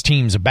what this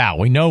team's about.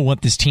 We know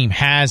what this team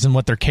has and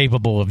what they're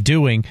capable of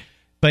doing,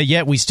 but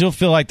yet we still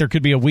feel like there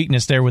could be a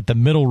weakness there with the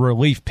middle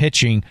relief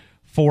pitching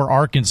for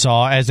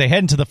Arkansas as they head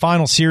into the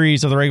final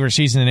series of the regular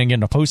season and then get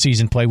into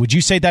postseason play. Would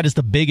you say that is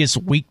the biggest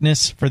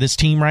weakness for this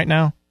team right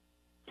now?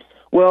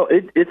 Well,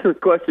 it's a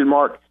question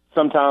mark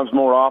sometimes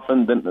more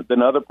often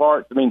than other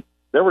parts. I mean,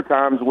 there were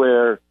times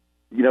where,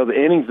 the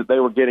innings that they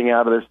were getting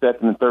out of their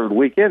second and third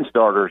weekend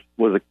starters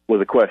was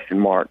a question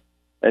mark.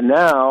 And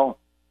now,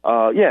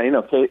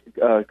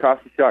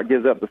 Kostychak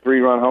gives up the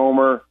 3-run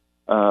homer.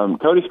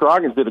 Cody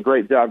Scroggins did a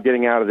great job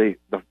getting out of the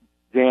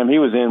jam he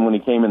was in when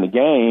he came in the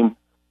game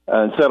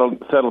and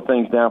settled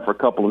things down for a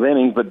couple of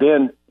innings. But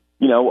then,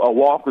 a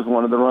walk was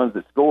one of the runs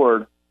that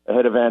scored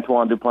ahead of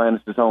Antoine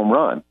Duplantis' home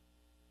run.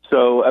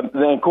 So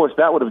then, of course,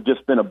 that would have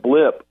just been a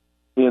blip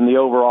in the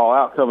overall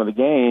outcome of the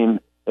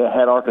game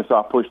had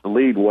Arkansas pushed the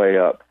lead way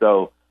up.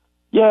 So,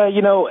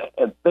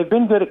 they've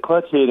been good at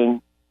clutch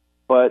hitting,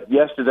 but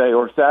yesterday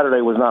or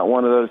Saturday was not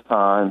one of those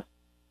times.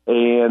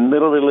 And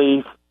middle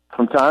relief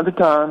from time to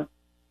time,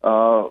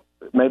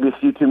 maybe a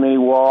few too many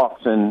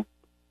walks and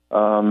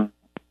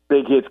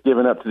big hits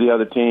given up to the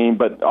other team.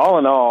 But all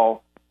in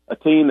all, a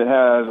team that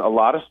has a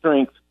lot of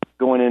strength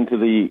going into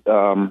the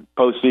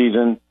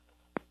postseason.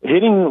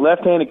 Hitting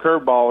left-handed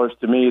curveballers,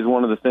 to me, is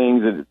one of the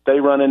things that if they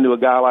run into a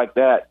guy like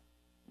that,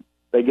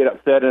 they get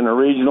upset in a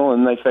regional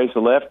and they face a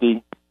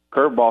lefty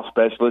curveball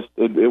specialist,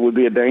 it would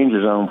be a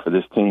danger zone for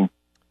this team.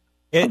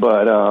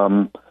 But,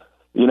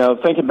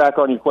 thinking back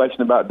on your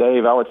question about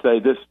Dave, I would say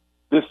this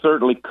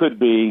certainly could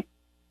be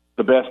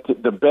the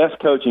best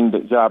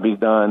coaching job he's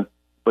done,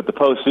 but the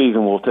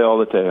postseason will tell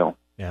the tale.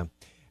 Yeah.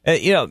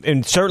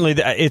 And certainly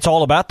it's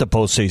all about the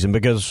postseason,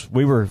 because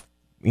we were,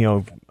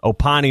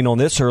 opining on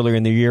this earlier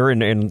in the year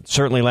and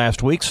certainly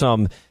last week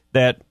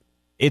that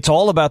it's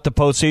all about the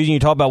postseason. You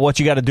talk about what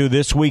you got to do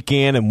this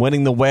weekend and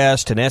winning the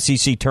West and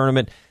SEC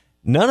tournament.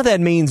 None of that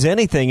means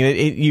anything.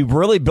 You've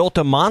really built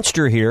a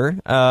monster here.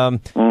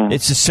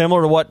 It's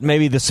similar to what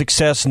maybe the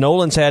success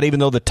Nolan's had, even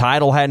though the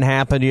title hadn't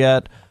happened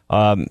yet.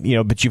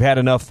 But you've had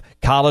enough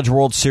College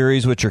World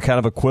Series, which are kind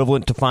of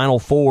equivalent to Final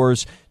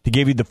Fours, to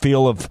give you the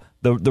feel of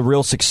the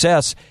real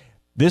success.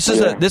 This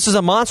is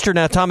a monster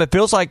now, Tom. It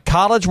feels like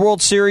College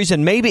World Series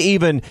and maybe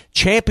even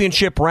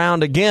championship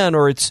round again,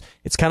 or it's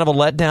kind of a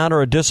letdown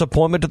or a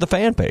disappointment to the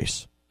fan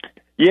base.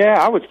 Yeah,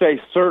 I would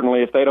say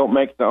certainly if they don't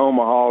make the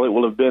Omaha, it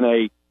will have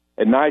been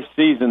a nice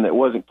season that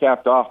wasn't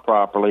capped off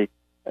properly.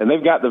 And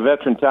they've got the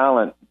veteran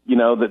talent,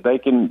 that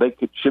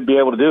they should be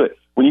able to do it.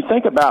 When you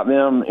think about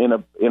them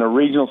in a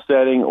regional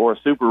setting or a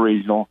super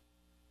regional,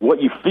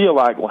 what you feel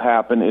like will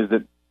happen is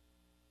that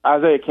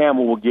Isaiah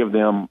Campbell will give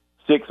them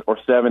 6 or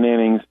 7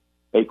 innings,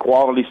 a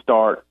quality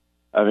start.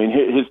 I mean,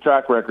 his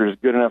track record is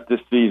good enough this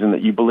season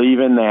that you believe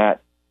in that.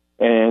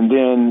 And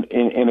then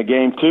in a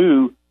game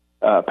 2,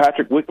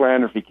 Patrick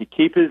Wicklander, if he could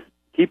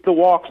keep the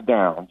walks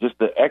down, just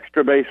the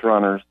extra base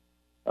runners,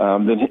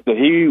 then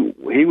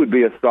he would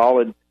be a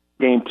solid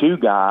game 2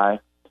 guy.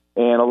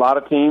 And a lot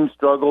of teams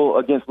struggle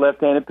against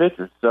left-handed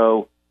pitchers.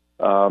 So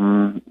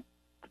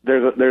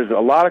there's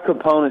a lot of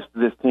components to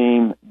this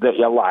team that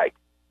you like.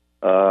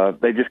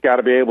 They just got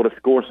to be able to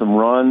score some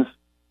runs.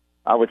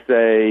 I would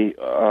say in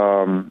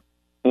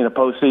a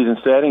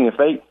postseason setting, if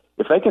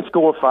they can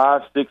score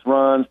 5-6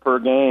 runs per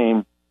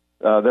game,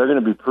 they're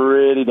going to be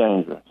pretty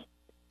dangerous.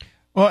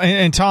 Well,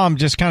 and Tom,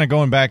 just kind of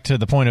going back to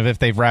the point of if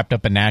they've wrapped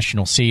up a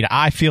national seed,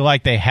 I feel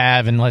like they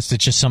have, unless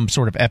it's just some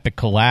sort of epic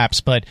collapse.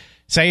 But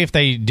say if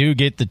they do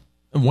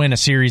win a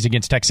series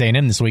against Texas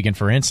A&M this weekend,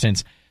 for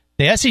instance,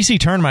 the SEC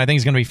tournament I think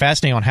is going to be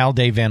fascinating on how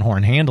Dave Van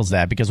Horn handles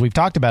that, because we've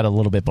talked about it a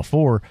little bit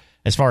before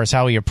as far as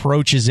how he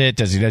approaches it.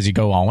 Does he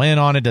go all in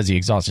on it? Does he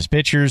exhaust his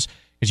pitchers?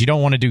 Because you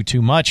don't want to do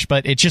too much,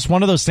 but it's just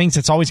one of those things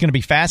that's always going to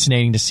be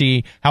fascinating to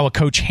see how a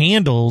coach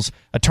handles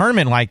a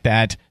tournament like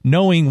that,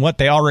 knowing what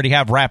they already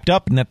have wrapped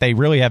up and that they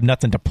really have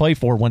nothing to play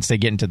for once they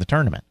get into the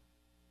tournament.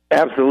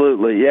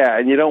 Absolutely, yeah,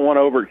 and you don't want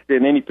to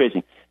overextend any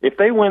pitching. If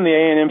they win the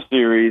A&M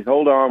series,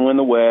 hold on, win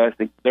the West,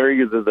 they're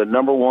either the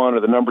number 1 or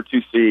the number 2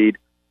 seed,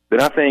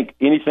 then I think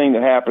anything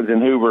that happens in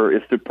Hoover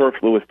is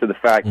superfluous to the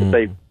fact that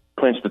they've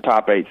clinched the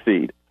top 8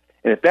 seed.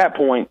 And at that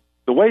point,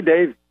 the way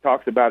Dave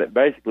talks about it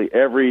basically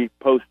every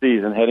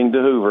postseason heading to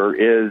Hoover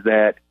is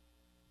that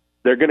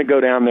they're going to go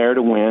down there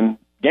to win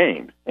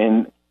games.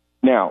 And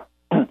now,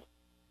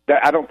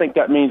 I don't think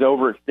that means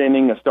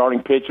overextending a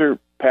starting pitcher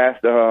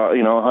past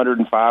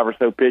 105 or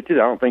so pitches.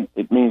 I don't think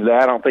it means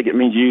that. I don't think it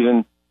means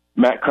using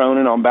Matt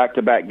Cronin on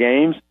back-to-back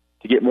games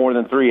to get more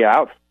than 3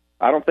 outs.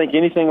 I don't think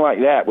anything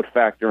like that would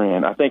factor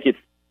in. I think it's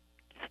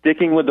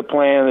sticking with the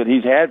plan that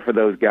he's had for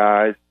those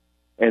guys,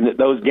 and that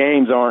those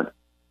games aren't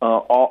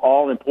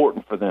all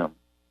important for them.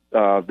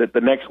 That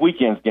the next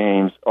weekend's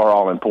games are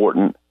all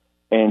important.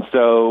 And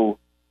so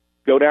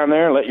go down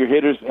there and let your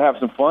hitters have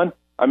some fun.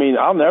 I mean,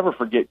 I'll never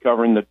forget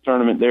covering the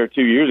tournament there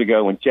 2 years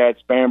ago when Chad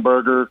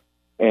Spanberger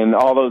and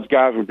all those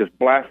guys were just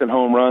blasting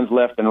home runs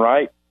left and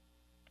right.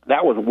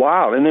 That was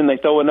wild. And then they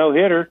throw a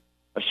no-hitter,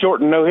 a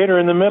shortened no-hitter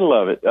in the middle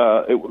of it.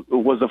 It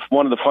was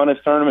one of the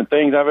funnest tournament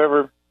things I've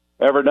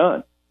ever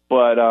done.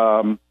 But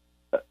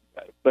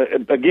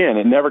again,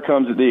 it never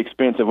comes at the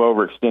expense of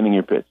overextending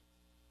your pitch.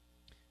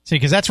 See,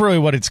 because that's really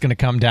what it's going to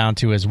come down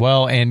to as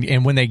well.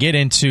 And when they get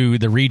into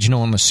the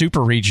regional and the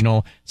super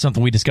regional,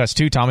 something we discussed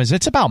too, Tom, is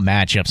it's about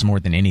matchups more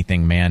than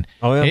anything, man.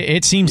 Oh, yeah.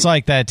 It seems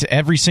like that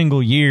every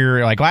single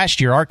year, like last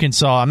year,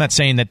 Arkansas, I'm not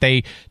saying that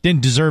they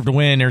didn't deserve to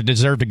win or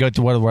deserve to go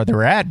to where they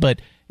were at, but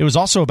it was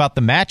also about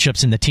the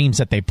matchups and the teams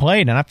that they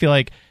played. And I feel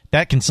like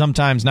that can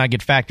sometimes not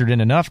get factored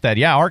in enough that,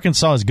 yeah,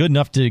 Arkansas is good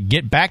enough to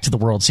get back to the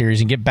World Series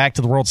and get back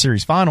to the World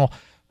Series final,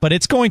 but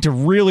it's going to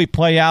really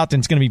play out, and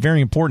it's going to be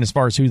very important as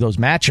far as who those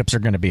matchups are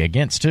going to be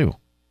against, too.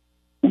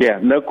 Yeah,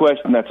 no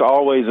question. That's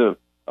always a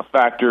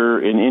factor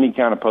in any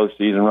kind of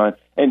postseason run.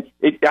 And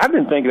I've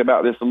been thinking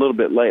about this a little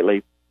bit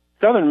lately.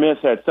 Southern Miss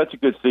had such a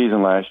good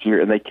season last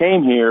year, and they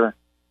came here,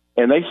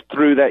 and they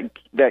threw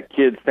that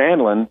kid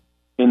Sandlin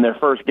in their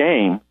first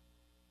game.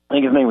 I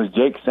think his name was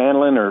Jake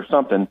Sandlin or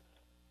something.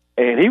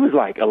 And he was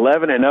like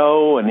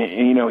 11-0, and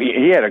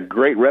he had a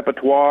great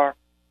repertoire.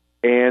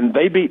 And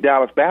they beat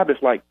Dallas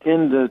Baptist like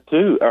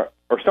 10-2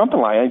 or something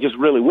like that, and just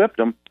really whipped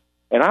them.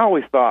 And I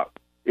always thought,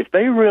 if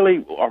they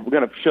really are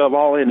going to shove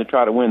all in to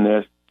try to win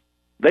this,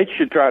 they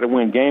should try to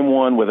win game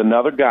 1 with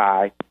another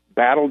guy,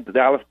 battle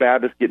Dallas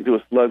Baptist, get into a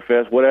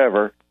slugfest,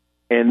 whatever,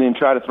 and then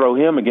try to throw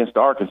him against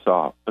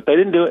Arkansas. But they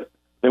didn't do it.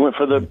 They went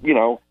for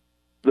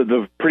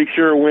the pretty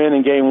sure win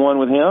in game 1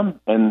 with him,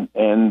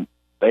 and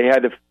they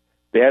had to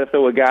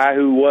throw a guy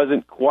who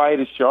wasn't quite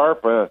as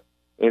sharp.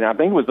 And I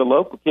think it was the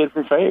local kid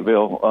from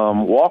Fayetteville,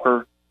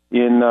 Walker,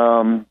 in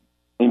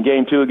in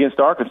Game 2 against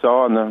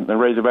Arkansas, and the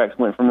Razorbacks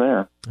went from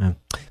there.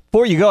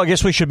 Before you go, I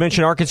guess we should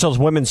mention Arkansas's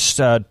women's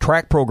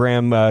track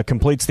program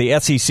completes the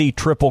SEC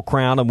Triple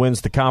Crown and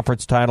wins the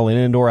conference title in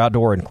indoor,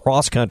 outdoor, and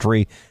cross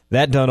country.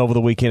 That done over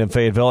the weekend in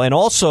Fayetteville. And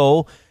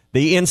also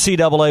the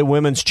NCAA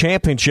Women's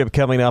Championship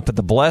coming up at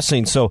the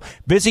Blessing. So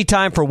busy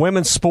time for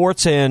women's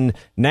sports and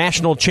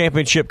national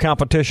championship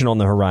competition on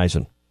the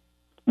horizon.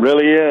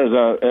 Really is.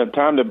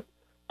 Time to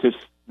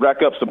rack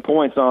up some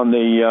points on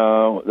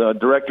the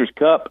Directors'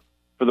 Cup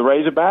for the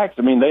Razorbacks.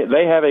 I mean,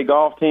 they have a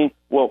golf team.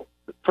 Well,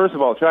 first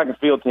of all, the track and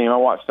field team, I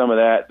watched some of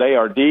that. They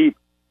are deep.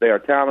 They are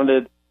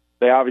talented.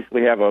 They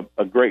obviously have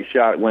a great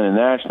shot at winning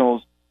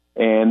nationals.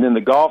 And then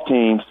the golf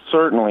team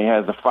certainly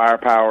has the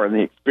firepower and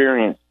the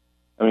experience.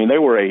 I mean, they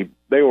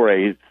were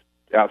a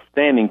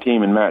outstanding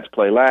team in match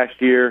play last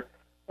year.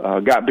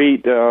 Got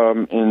beat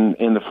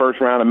in the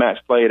first round of match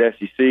play at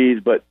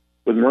SECs, but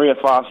with Maria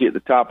Fossey at the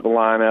top of the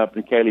lineup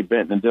and Kaylee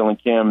Benton and Dylan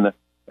Kim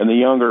and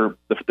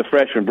the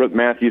freshman Brooke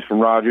Matthews from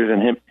Rogers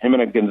and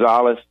Jimena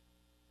Gonzalez,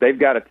 they've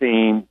got a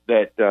team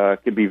that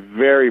could be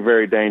very,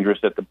 very dangerous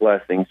at the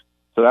Blessings.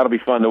 So that'll be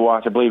fun to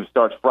watch. I believe it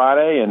starts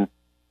Friday, and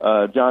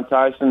John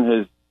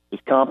Tyson is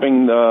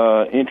comping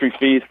the entry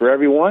fees for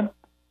everyone.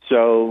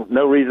 So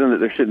no reason that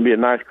there shouldn't be a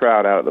nice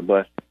crowd out at the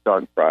Blessings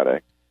starting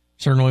Friday.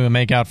 Certainly will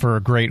make out for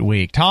a great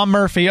week. Tom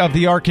Murphy of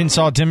the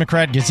Arkansas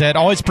Democrat-Gazette.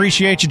 Always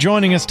appreciate you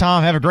joining us,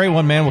 Tom. Have a great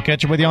one, man. We'll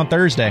catch up with you on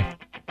Thursday.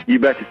 You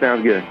betcha.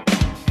 Sounds good.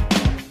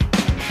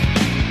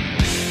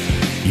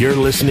 You're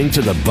listening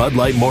to the Bud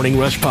Light Morning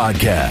Rush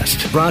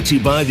Podcast, brought to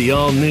you by the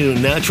all-new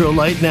Natural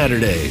Light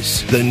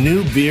Naturdays, the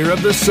new beer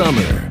of the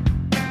summer.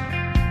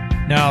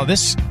 Now,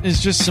 this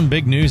is just some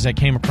big news that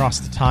came across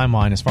the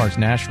timeline as far as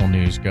national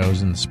news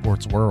goes in the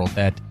sports world,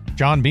 that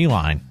John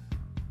Beilein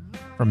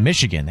from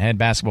Michigan, the head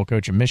basketball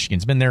coach of Michigan,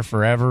 has been there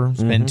forever.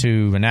 He's been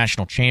to a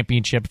national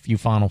championship, a few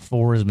Final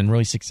Fours, has been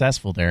really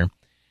successful there.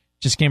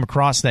 Just came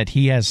across that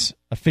he has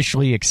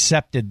officially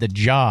accepted the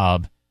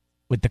job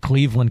with the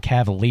Cleveland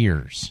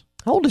Cavaliers.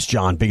 How old is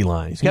John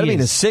Beilein? He's got to be in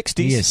his 60s.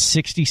 He is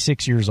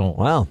 66 years old.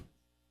 Wow.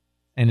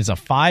 And it's a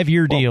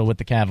 5-year deal with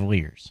the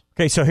Cavaliers.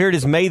 Okay, so here it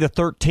is, May the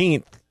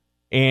 13th,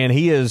 and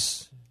he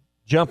is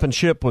jumping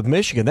ship with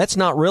Michigan. That's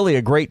not really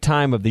a great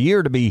time of the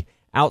year to be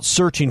out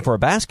searching for a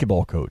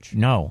basketball coach.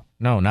 No,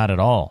 not at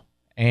all.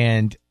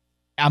 And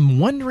I'm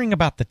wondering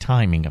about the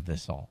timing of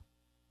this all.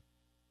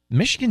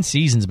 Michigan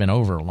season's been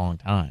over a long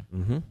time.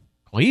 Mm-hmm.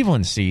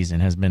 Cleveland's season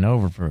has been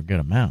over for a good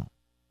amount.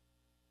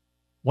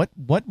 What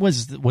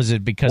was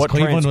it because what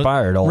Cleveland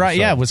transpired was, also? Right,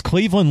 yeah, was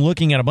Cleveland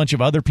looking at a bunch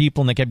of other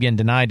people and they kept getting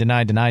denied, and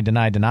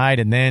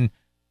then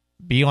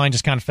Beilein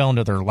just kind of fell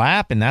into their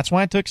lap, and that's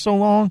why it took so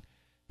long?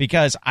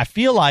 Because I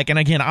feel like, and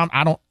again,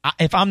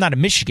 if I'm not a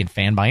Michigan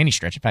fan by any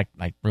stretch, in fact,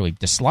 I really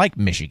dislike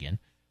Michigan,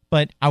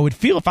 but I would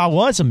feel if I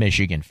was a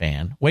Michigan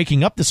fan,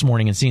 waking up this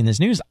morning and seeing this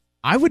news,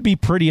 I would be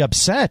pretty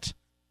upset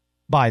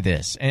by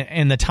this.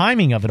 And the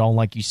timing of it all,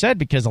 like you said,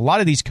 because a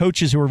lot of these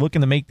coaches who are looking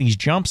to make these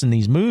jumps and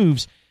these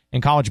moves in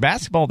college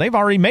basketball, they've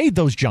already made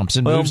those jumps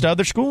and moves to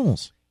other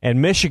schools.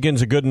 And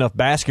Michigan's a good enough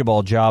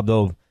basketball job,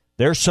 though.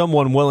 There's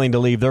someone willing to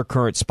leave their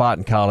current spot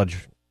in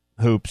college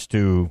hoops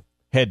to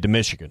head to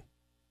Michigan.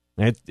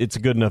 It's a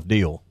good enough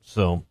deal.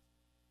 So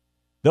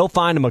they'll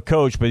find him a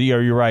coach, but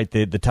you're right,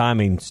 the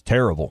timing's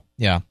terrible.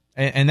 Yeah.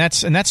 And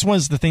that's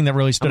was the thing that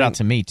really stood out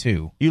to me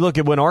too. You look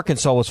at when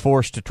Arkansas was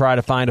forced to try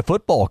to find a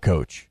football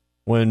coach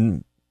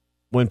when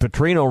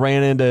Petrino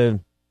ran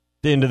into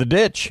the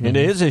ditch, into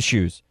his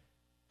issues.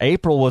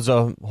 April was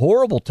a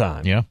horrible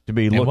time to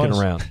be looking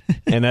around.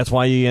 And that's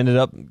why you ended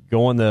up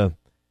going the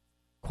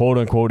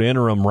quote-unquote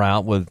interim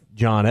route with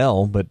John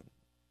L. But,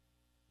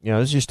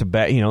 it's just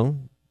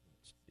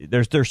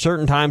there's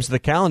certain times of the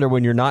calendar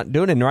when you're not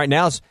doing it. And right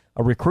now it's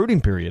a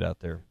recruiting period out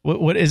there.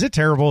 What is it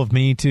terrible of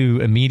me to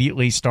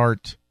immediately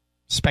start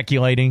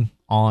speculating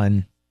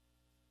on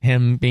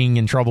him being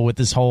in trouble with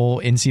this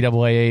whole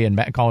NCAA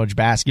and college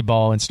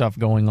basketball and stuff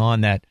going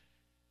on, that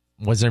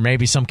was there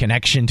maybe some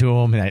connection to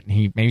him, that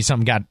maybe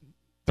something got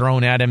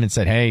thrown at him and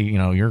said, hey,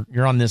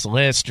 you're on this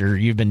list, or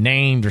you've been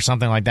named, or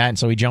something like that, and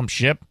so he jumped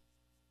ship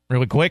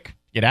really quick,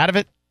 get out of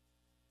it?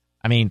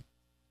 I mean,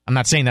 I'm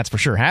not saying that's for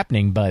sure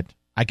happening, but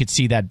I could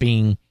see that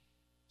being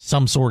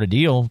some sort of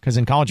deal, because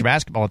in college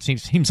basketball, it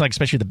seems like,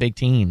 especially the big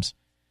teams,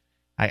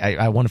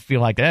 I want to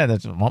feel like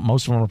that.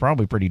 Most of them are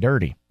probably pretty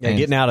dirty. Yeah,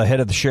 getting out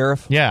ahead of the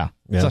sheriff? Yeah.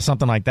 So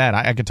something like that.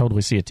 I could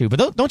totally see it too.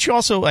 But don't you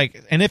also,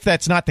 and if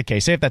that's not the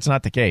case,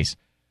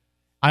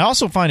 I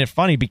also find it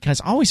funny because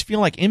I always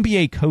feel like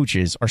NBA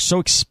coaches are so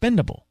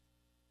expendable.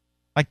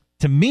 Like,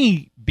 to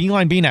me,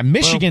 Beilein being at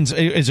Michigan's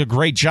is a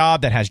great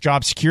job that has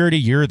job security.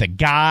 You're the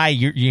guy.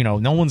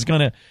 No one's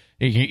going to...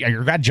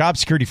 You've got job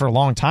security for a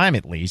long time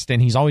at least,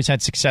 and he's always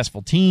had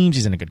successful teams.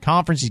 He's in a good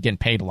conference. He's getting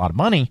paid a lot of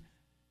money.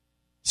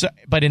 So,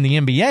 but in the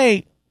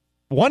NBA,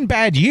 one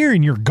bad year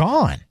and you're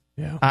gone.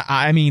 Yeah.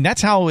 I mean,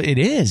 that's how it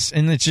is.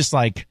 And it's just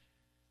like,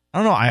 I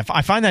don't know.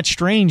 I find that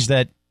strange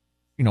that,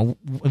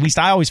 at least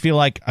I always feel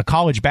like a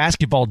college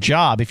basketball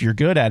job, if you're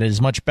good at it,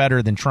 is much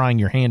better than trying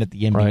your hand at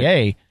the NBA.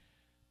 Right.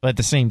 But at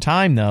the same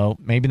time, though,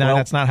 maybe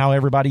that's not how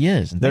everybody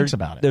is and thinks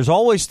about it. There's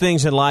always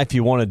things in life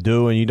you want to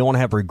do and you don't want to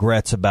have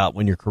regrets about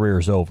when your career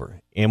is over.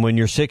 And when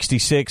you're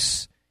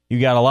 66, you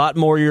got a lot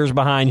more years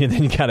behind you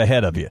than you got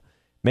ahead of you.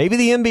 Maybe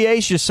the NBA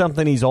is just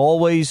something he's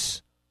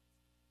always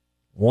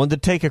wanted to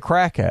take a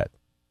crack at.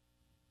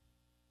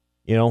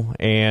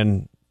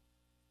 And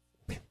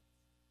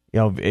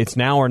it's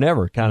now or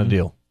never kind of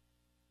deal.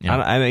 Yeah.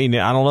 I mean,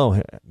 I don't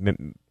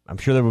know. I'm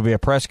sure there will be a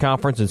press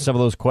conference and some of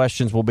those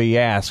questions will be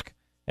asked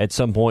at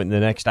some point in the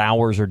next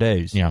hours or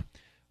days. Yeah.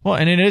 Well,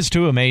 and it is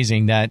too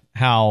amazing that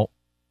how,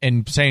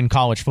 and say in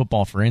college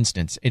football, for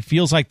instance, it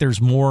feels like there's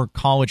more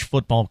college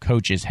football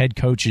coaches, head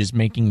coaches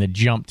making the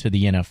jump to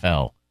the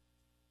NFL,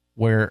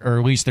 or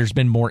at least there's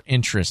been more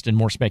interest and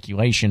more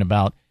speculation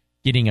about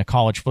getting a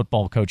college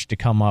football coach to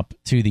come up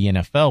to the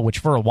NFL, which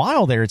for a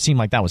while there, it seemed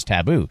like that was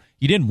taboo.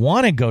 You didn't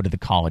want to go to the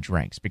college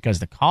ranks because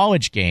the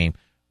college game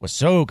was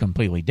so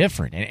completely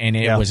different, and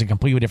it was a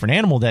completely different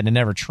animal that it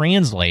never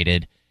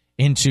translated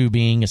into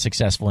being a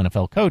successful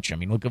NFL coach. I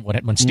mean, look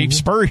at when Steve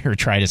Spurrier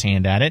tried his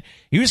hand at it.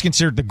 He was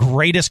considered the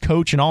greatest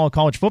coach in all of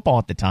college football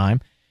at the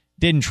time.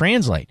 Didn't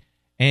translate.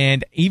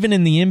 And even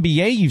in the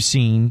NBA, you've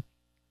seen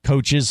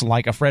coaches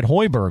like a Fred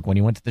Hoiberg when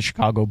he went to the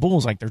Chicago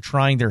Bulls, like they're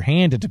trying their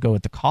hand to go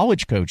at the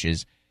college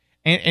coaches.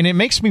 And it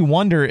makes me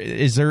wonder,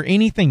 is there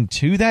anything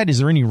to that? Is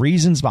there any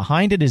reasons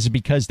behind it? Is it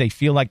because they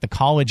feel like the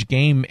college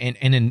game,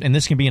 and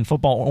this can be in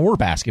football or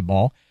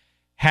basketball,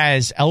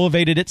 has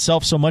elevated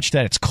itself so much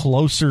that it's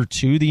closer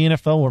to the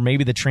NFL, where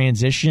maybe the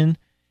transition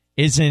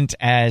isn't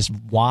as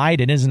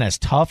wide and isn't as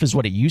tough as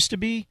what it used to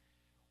be?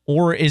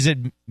 Or is it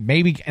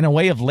maybe in a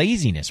way of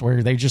laziness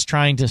where they're just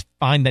trying to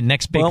find the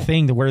next big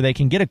thing to where they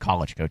can get a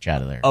college coach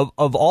out of there?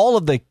 Of all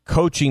of the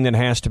coaching that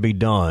has to be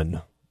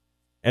done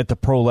at the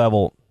pro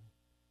level,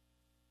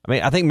 I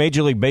mean, I think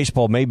Major League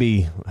Baseball may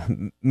be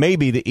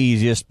the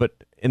easiest, but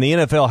in the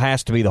NFL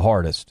has to be the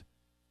hardest.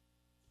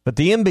 But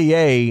the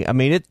NBA, I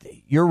mean,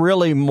 you're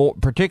really more,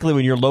 particularly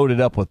when you're loaded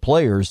up with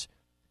players.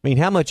 I mean,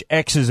 how much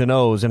X's and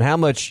O's and how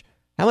much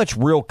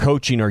real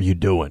coaching are you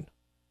doing?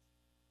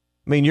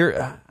 I mean,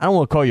 I don't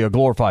want to call you a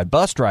glorified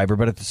bus driver,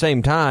 but at the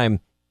same time,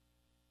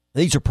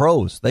 these are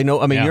pros. They know.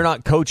 I mean, you're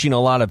not coaching a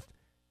lot of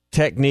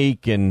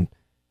technique and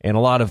a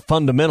lot of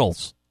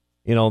fundamentals.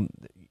 You're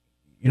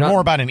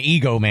more about an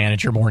ego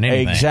manager more than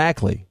anything.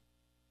 Exactly.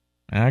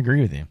 I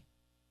agree with you.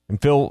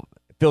 And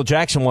Phil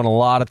Jackson won a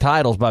lot of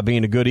titles by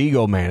being a good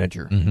ego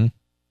manager. Mm-hmm.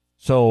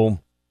 So,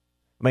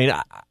 I mean,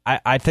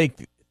 I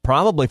think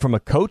probably from a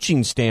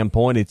coaching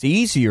standpoint, it's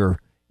easier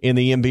in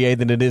the NBA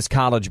than it is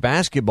college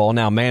basketball.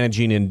 Now,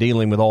 managing and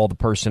dealing with all the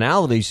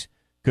personalities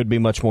could be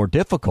much more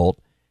difficult.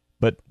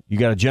 But you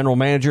got a general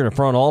manager in a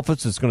front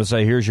office that's going to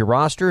say, here's your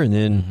roster. And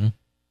then,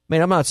 I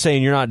mean, I'm not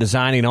saying you're not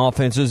designing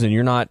offenses and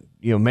you're not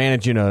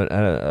managing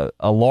a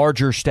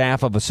larger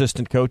staff of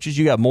assistant coaches.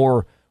 You got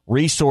more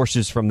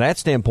resources from that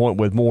standpoint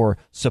with more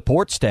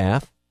support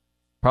staff.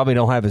 Probably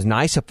don't have as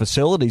nice of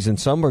facilities in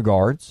some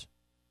regards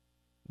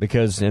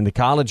because in the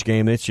college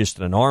game, it's just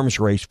an arms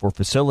race for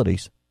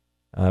facilities.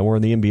 Where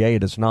in the NBA,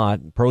 it is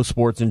not. Pro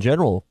sports in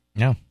general,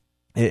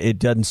 it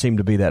doesn't seem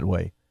to be that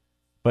way.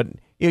 But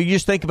you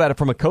just think about it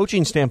from a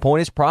coaching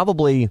standpoint, it's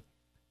probably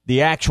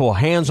the actual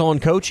hands-on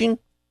coaching,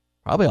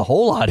 probably a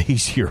whole lot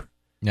easier.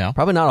 Yeah.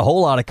 Probably not a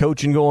whole lot of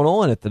coaching going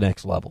on at the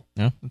next level.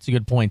 Yeah, that's a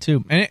good point,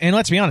 too. And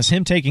let's be honest,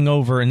 him taking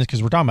over, and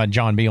because we're talking about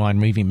John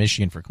Beilein leaving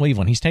Michigan for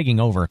Cleveland, he's taking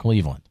over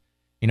Cleveland.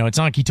 It's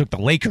not like he took the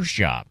Lakers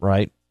job.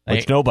 Right.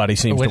 Which nobody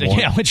seems to want.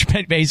 Yeah, which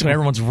basically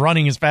everyone's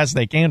running as fast as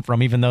they can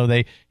from, even though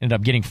they ended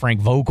up getting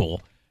Frank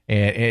Vogel.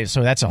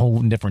 So that's a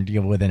whole different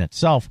deal within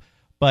itself.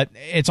 But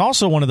it's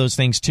also one of those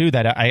things, too,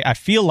 that I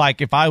feel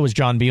like if I was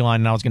John Beilein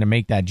and I was going to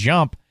make that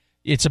jump,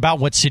 it's about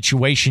what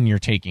situation you're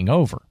taking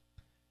over.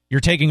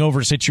 You're taking over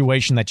a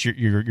situation that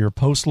you're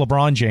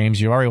post-LeBron James.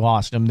 You already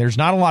lost him. There's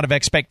not a lot of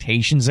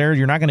expectations there.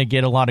 You're not going to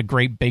get a lot of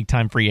great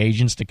big-time free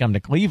agents to come to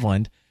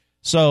Cleveland.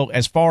 So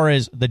as far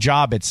as the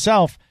job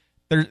itself,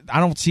 I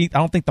don't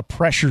think the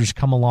pressures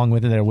come along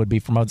with it that it would be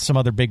from some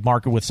other big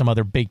market with some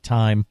other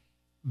big-time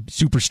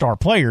superstar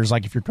players,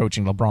 like if you're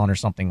coaching LeBron or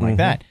something like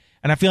that.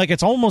 And I feel like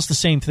it's almost the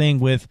same thing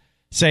with,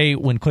 say,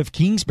 when Cliff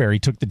Kingsbury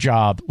took the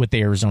job with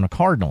the Arizona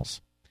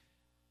Cardinals.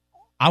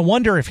 I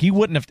wonder if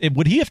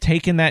would he have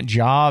taken that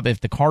job if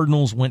the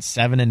Cardinals went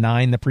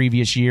 7-9 the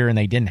previous year and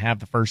they didn't have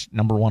the first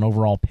number 1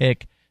 overall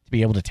pick to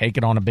be able to take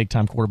it on a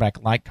big-time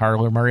quarterback like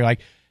Kyler Murray?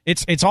 Like,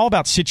 It's all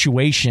about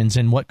situations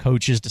and what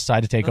coaches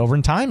decide to take over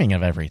and timing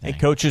of everything. Hey,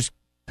 coaches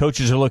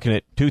are looking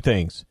at two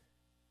things: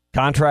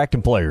 contract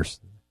and players.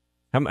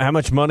 How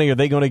much money are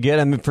they going to get?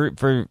 I mean,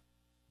 for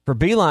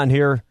Beilein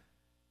here,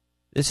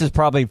 this is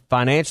probably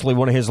financially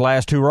one of his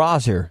last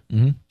hurrahs here.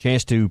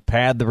 Chance to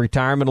pad the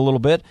retirement a little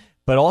bit,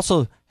 but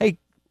also, hey,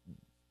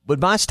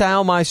 would my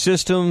style, my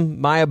system,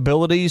 my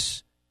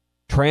abilities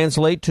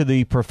translate to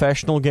the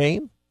professional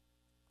game?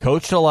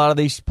 Coached a lot of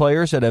these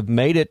players that have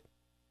made it.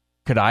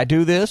 Could I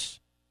do this?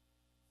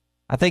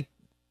 I think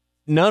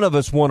none of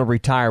us want to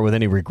retire with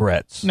any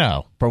regrets.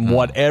 No. From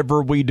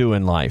whatever we do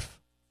in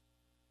life.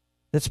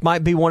 This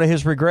might be one of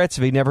his regrets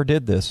if he never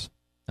did this.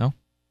 No.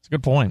 It's a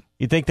good point.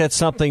 You think that's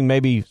something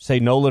maybe, say,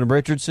 Nolan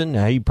Richardson?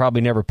 Now, he'd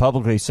probably never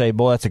publicly say,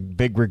 boy, that's a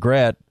big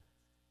regret.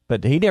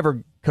 But he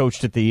never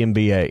coached at the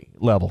NBA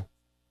level.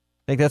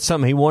 Think that's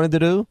something he wanted to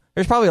do?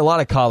 There's probably a lot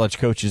of college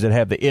coaches that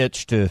have the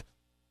itch to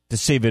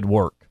see if it'd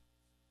work.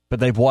 But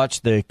they've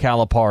watched the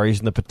Calipari's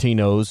and the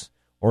Patinos,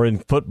 or in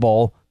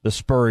football, the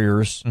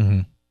Spurriers,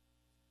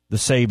 the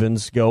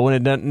Sabans go, and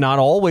it doesn't not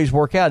always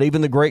work out.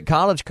 Even the great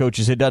college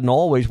coaches, it doesn't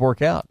always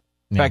work out.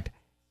 In fact,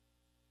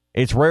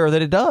 it's rare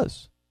that it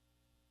does.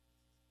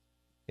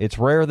 It's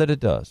rare that it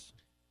does.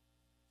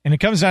 And it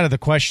comes out of the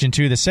question,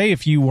 too, that say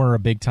if you were a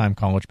big-time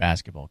college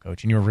basketball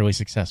coach and you were really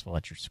successful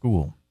at your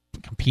school,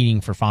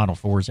 competing for Final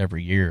Fours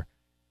every year,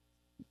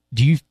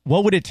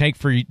 what would it take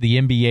for the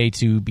NBA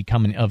to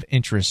become of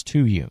interest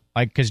to you?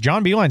 Like, because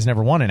John Beilein's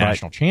never won a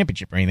national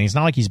championship or anything. It's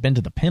not like he's been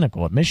to the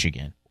pinnacle at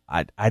Michigan.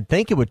 I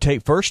think it would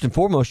take, first and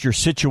foremost, your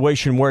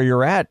situation where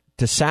you're at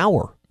to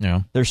sour.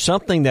 Yeah. There's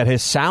something that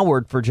has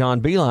soured for John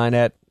Beilein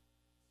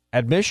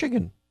at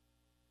Michigan.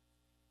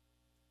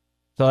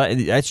 So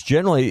that's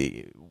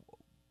generally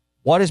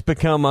what has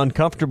become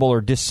uncomfortable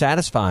or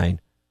dissatisfying.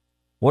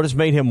 What has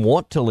made him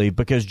want to leave?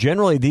 Because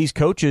generally these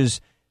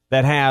coaches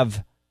that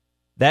have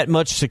that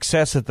much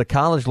success at the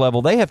college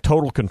level, they have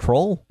total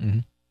control. Mm-hmm.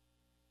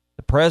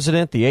 The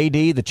president, the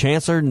AD, the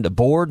chancellor, and the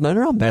board, they're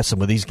not messing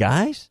with these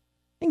guys.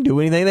 They can do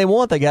anything they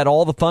want. They got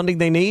all the funding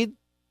they need,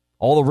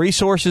 all the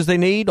resources they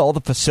need, all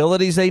the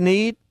facilities they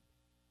need.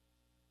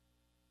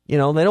 You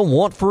know, they don't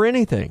want for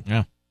anything.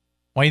 Yeah.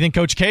 Why do you think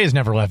Coach K has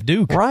never left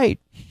Duke? Right.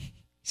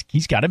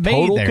 He's got it made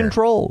total there.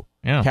 Control.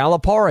 Yeah.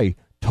 Calipari,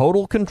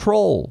 total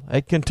control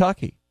at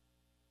Kentucky.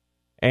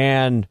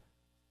 And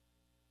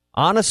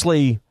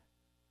honestly,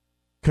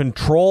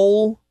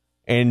 control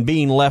and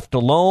being left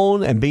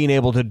alone and being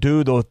able to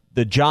do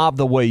the job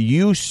the way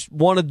you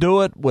want to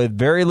do it with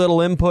very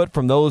little input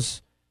from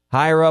those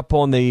higher up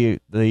on the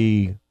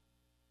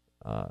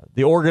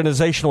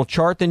organizational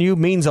chart than you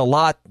means a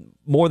lot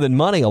more than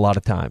money a lot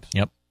of times.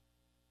 Yep.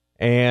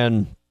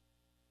 And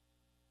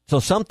so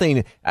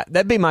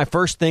that'd be my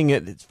first thing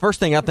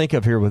I think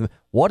of here with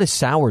what is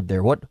soured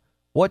there?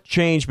 What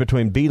changed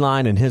between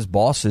Beilein and his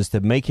bosses to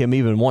make him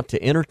even want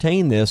to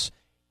entertain this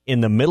in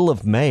the middle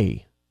of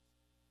May?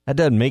 That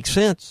doesn't make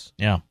sense.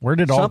 Yeah. Where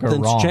did all go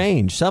wrong? Something's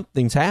changed.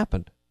 Something's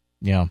happened.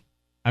 Yeah.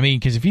 I mean,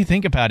 because if you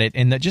think about it,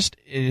 and just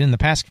in the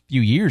past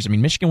few years, I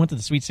mean, Michigan went to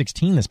the Sweet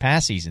 16 this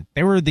past season.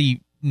 They were the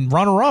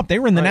runner-up. They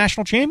were in the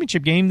national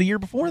championship game the year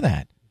before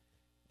that.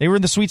 They were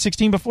in the Sweet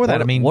 16 before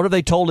that. What have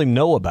they told him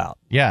no about?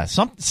 Yeah.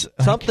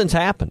 Something's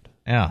happened.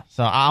 Yeah.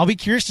 So I'll be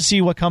curious to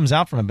see what comes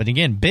out from it. But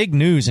again, big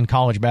news in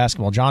college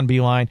basketball. John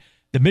Beilein,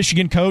 the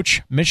Michigan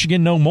coach,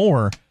 Michigan no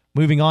more,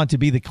 moving on to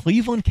be the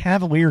Cleveland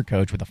Cavalier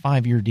coach with a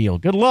 5-year deal.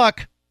 Good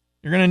luck.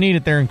 You're going to need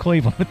it there in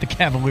Cleveland with the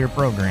Cavalier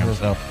program.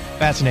 So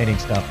fascinating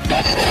stuff.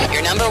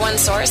 Your number one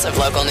source of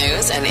local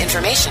news and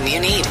information you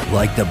need.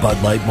 Like the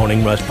Bud Light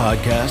Morning Rush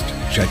podcast?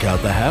 Check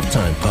out the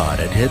Halftime Pod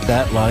at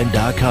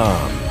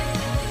hitthatline.com.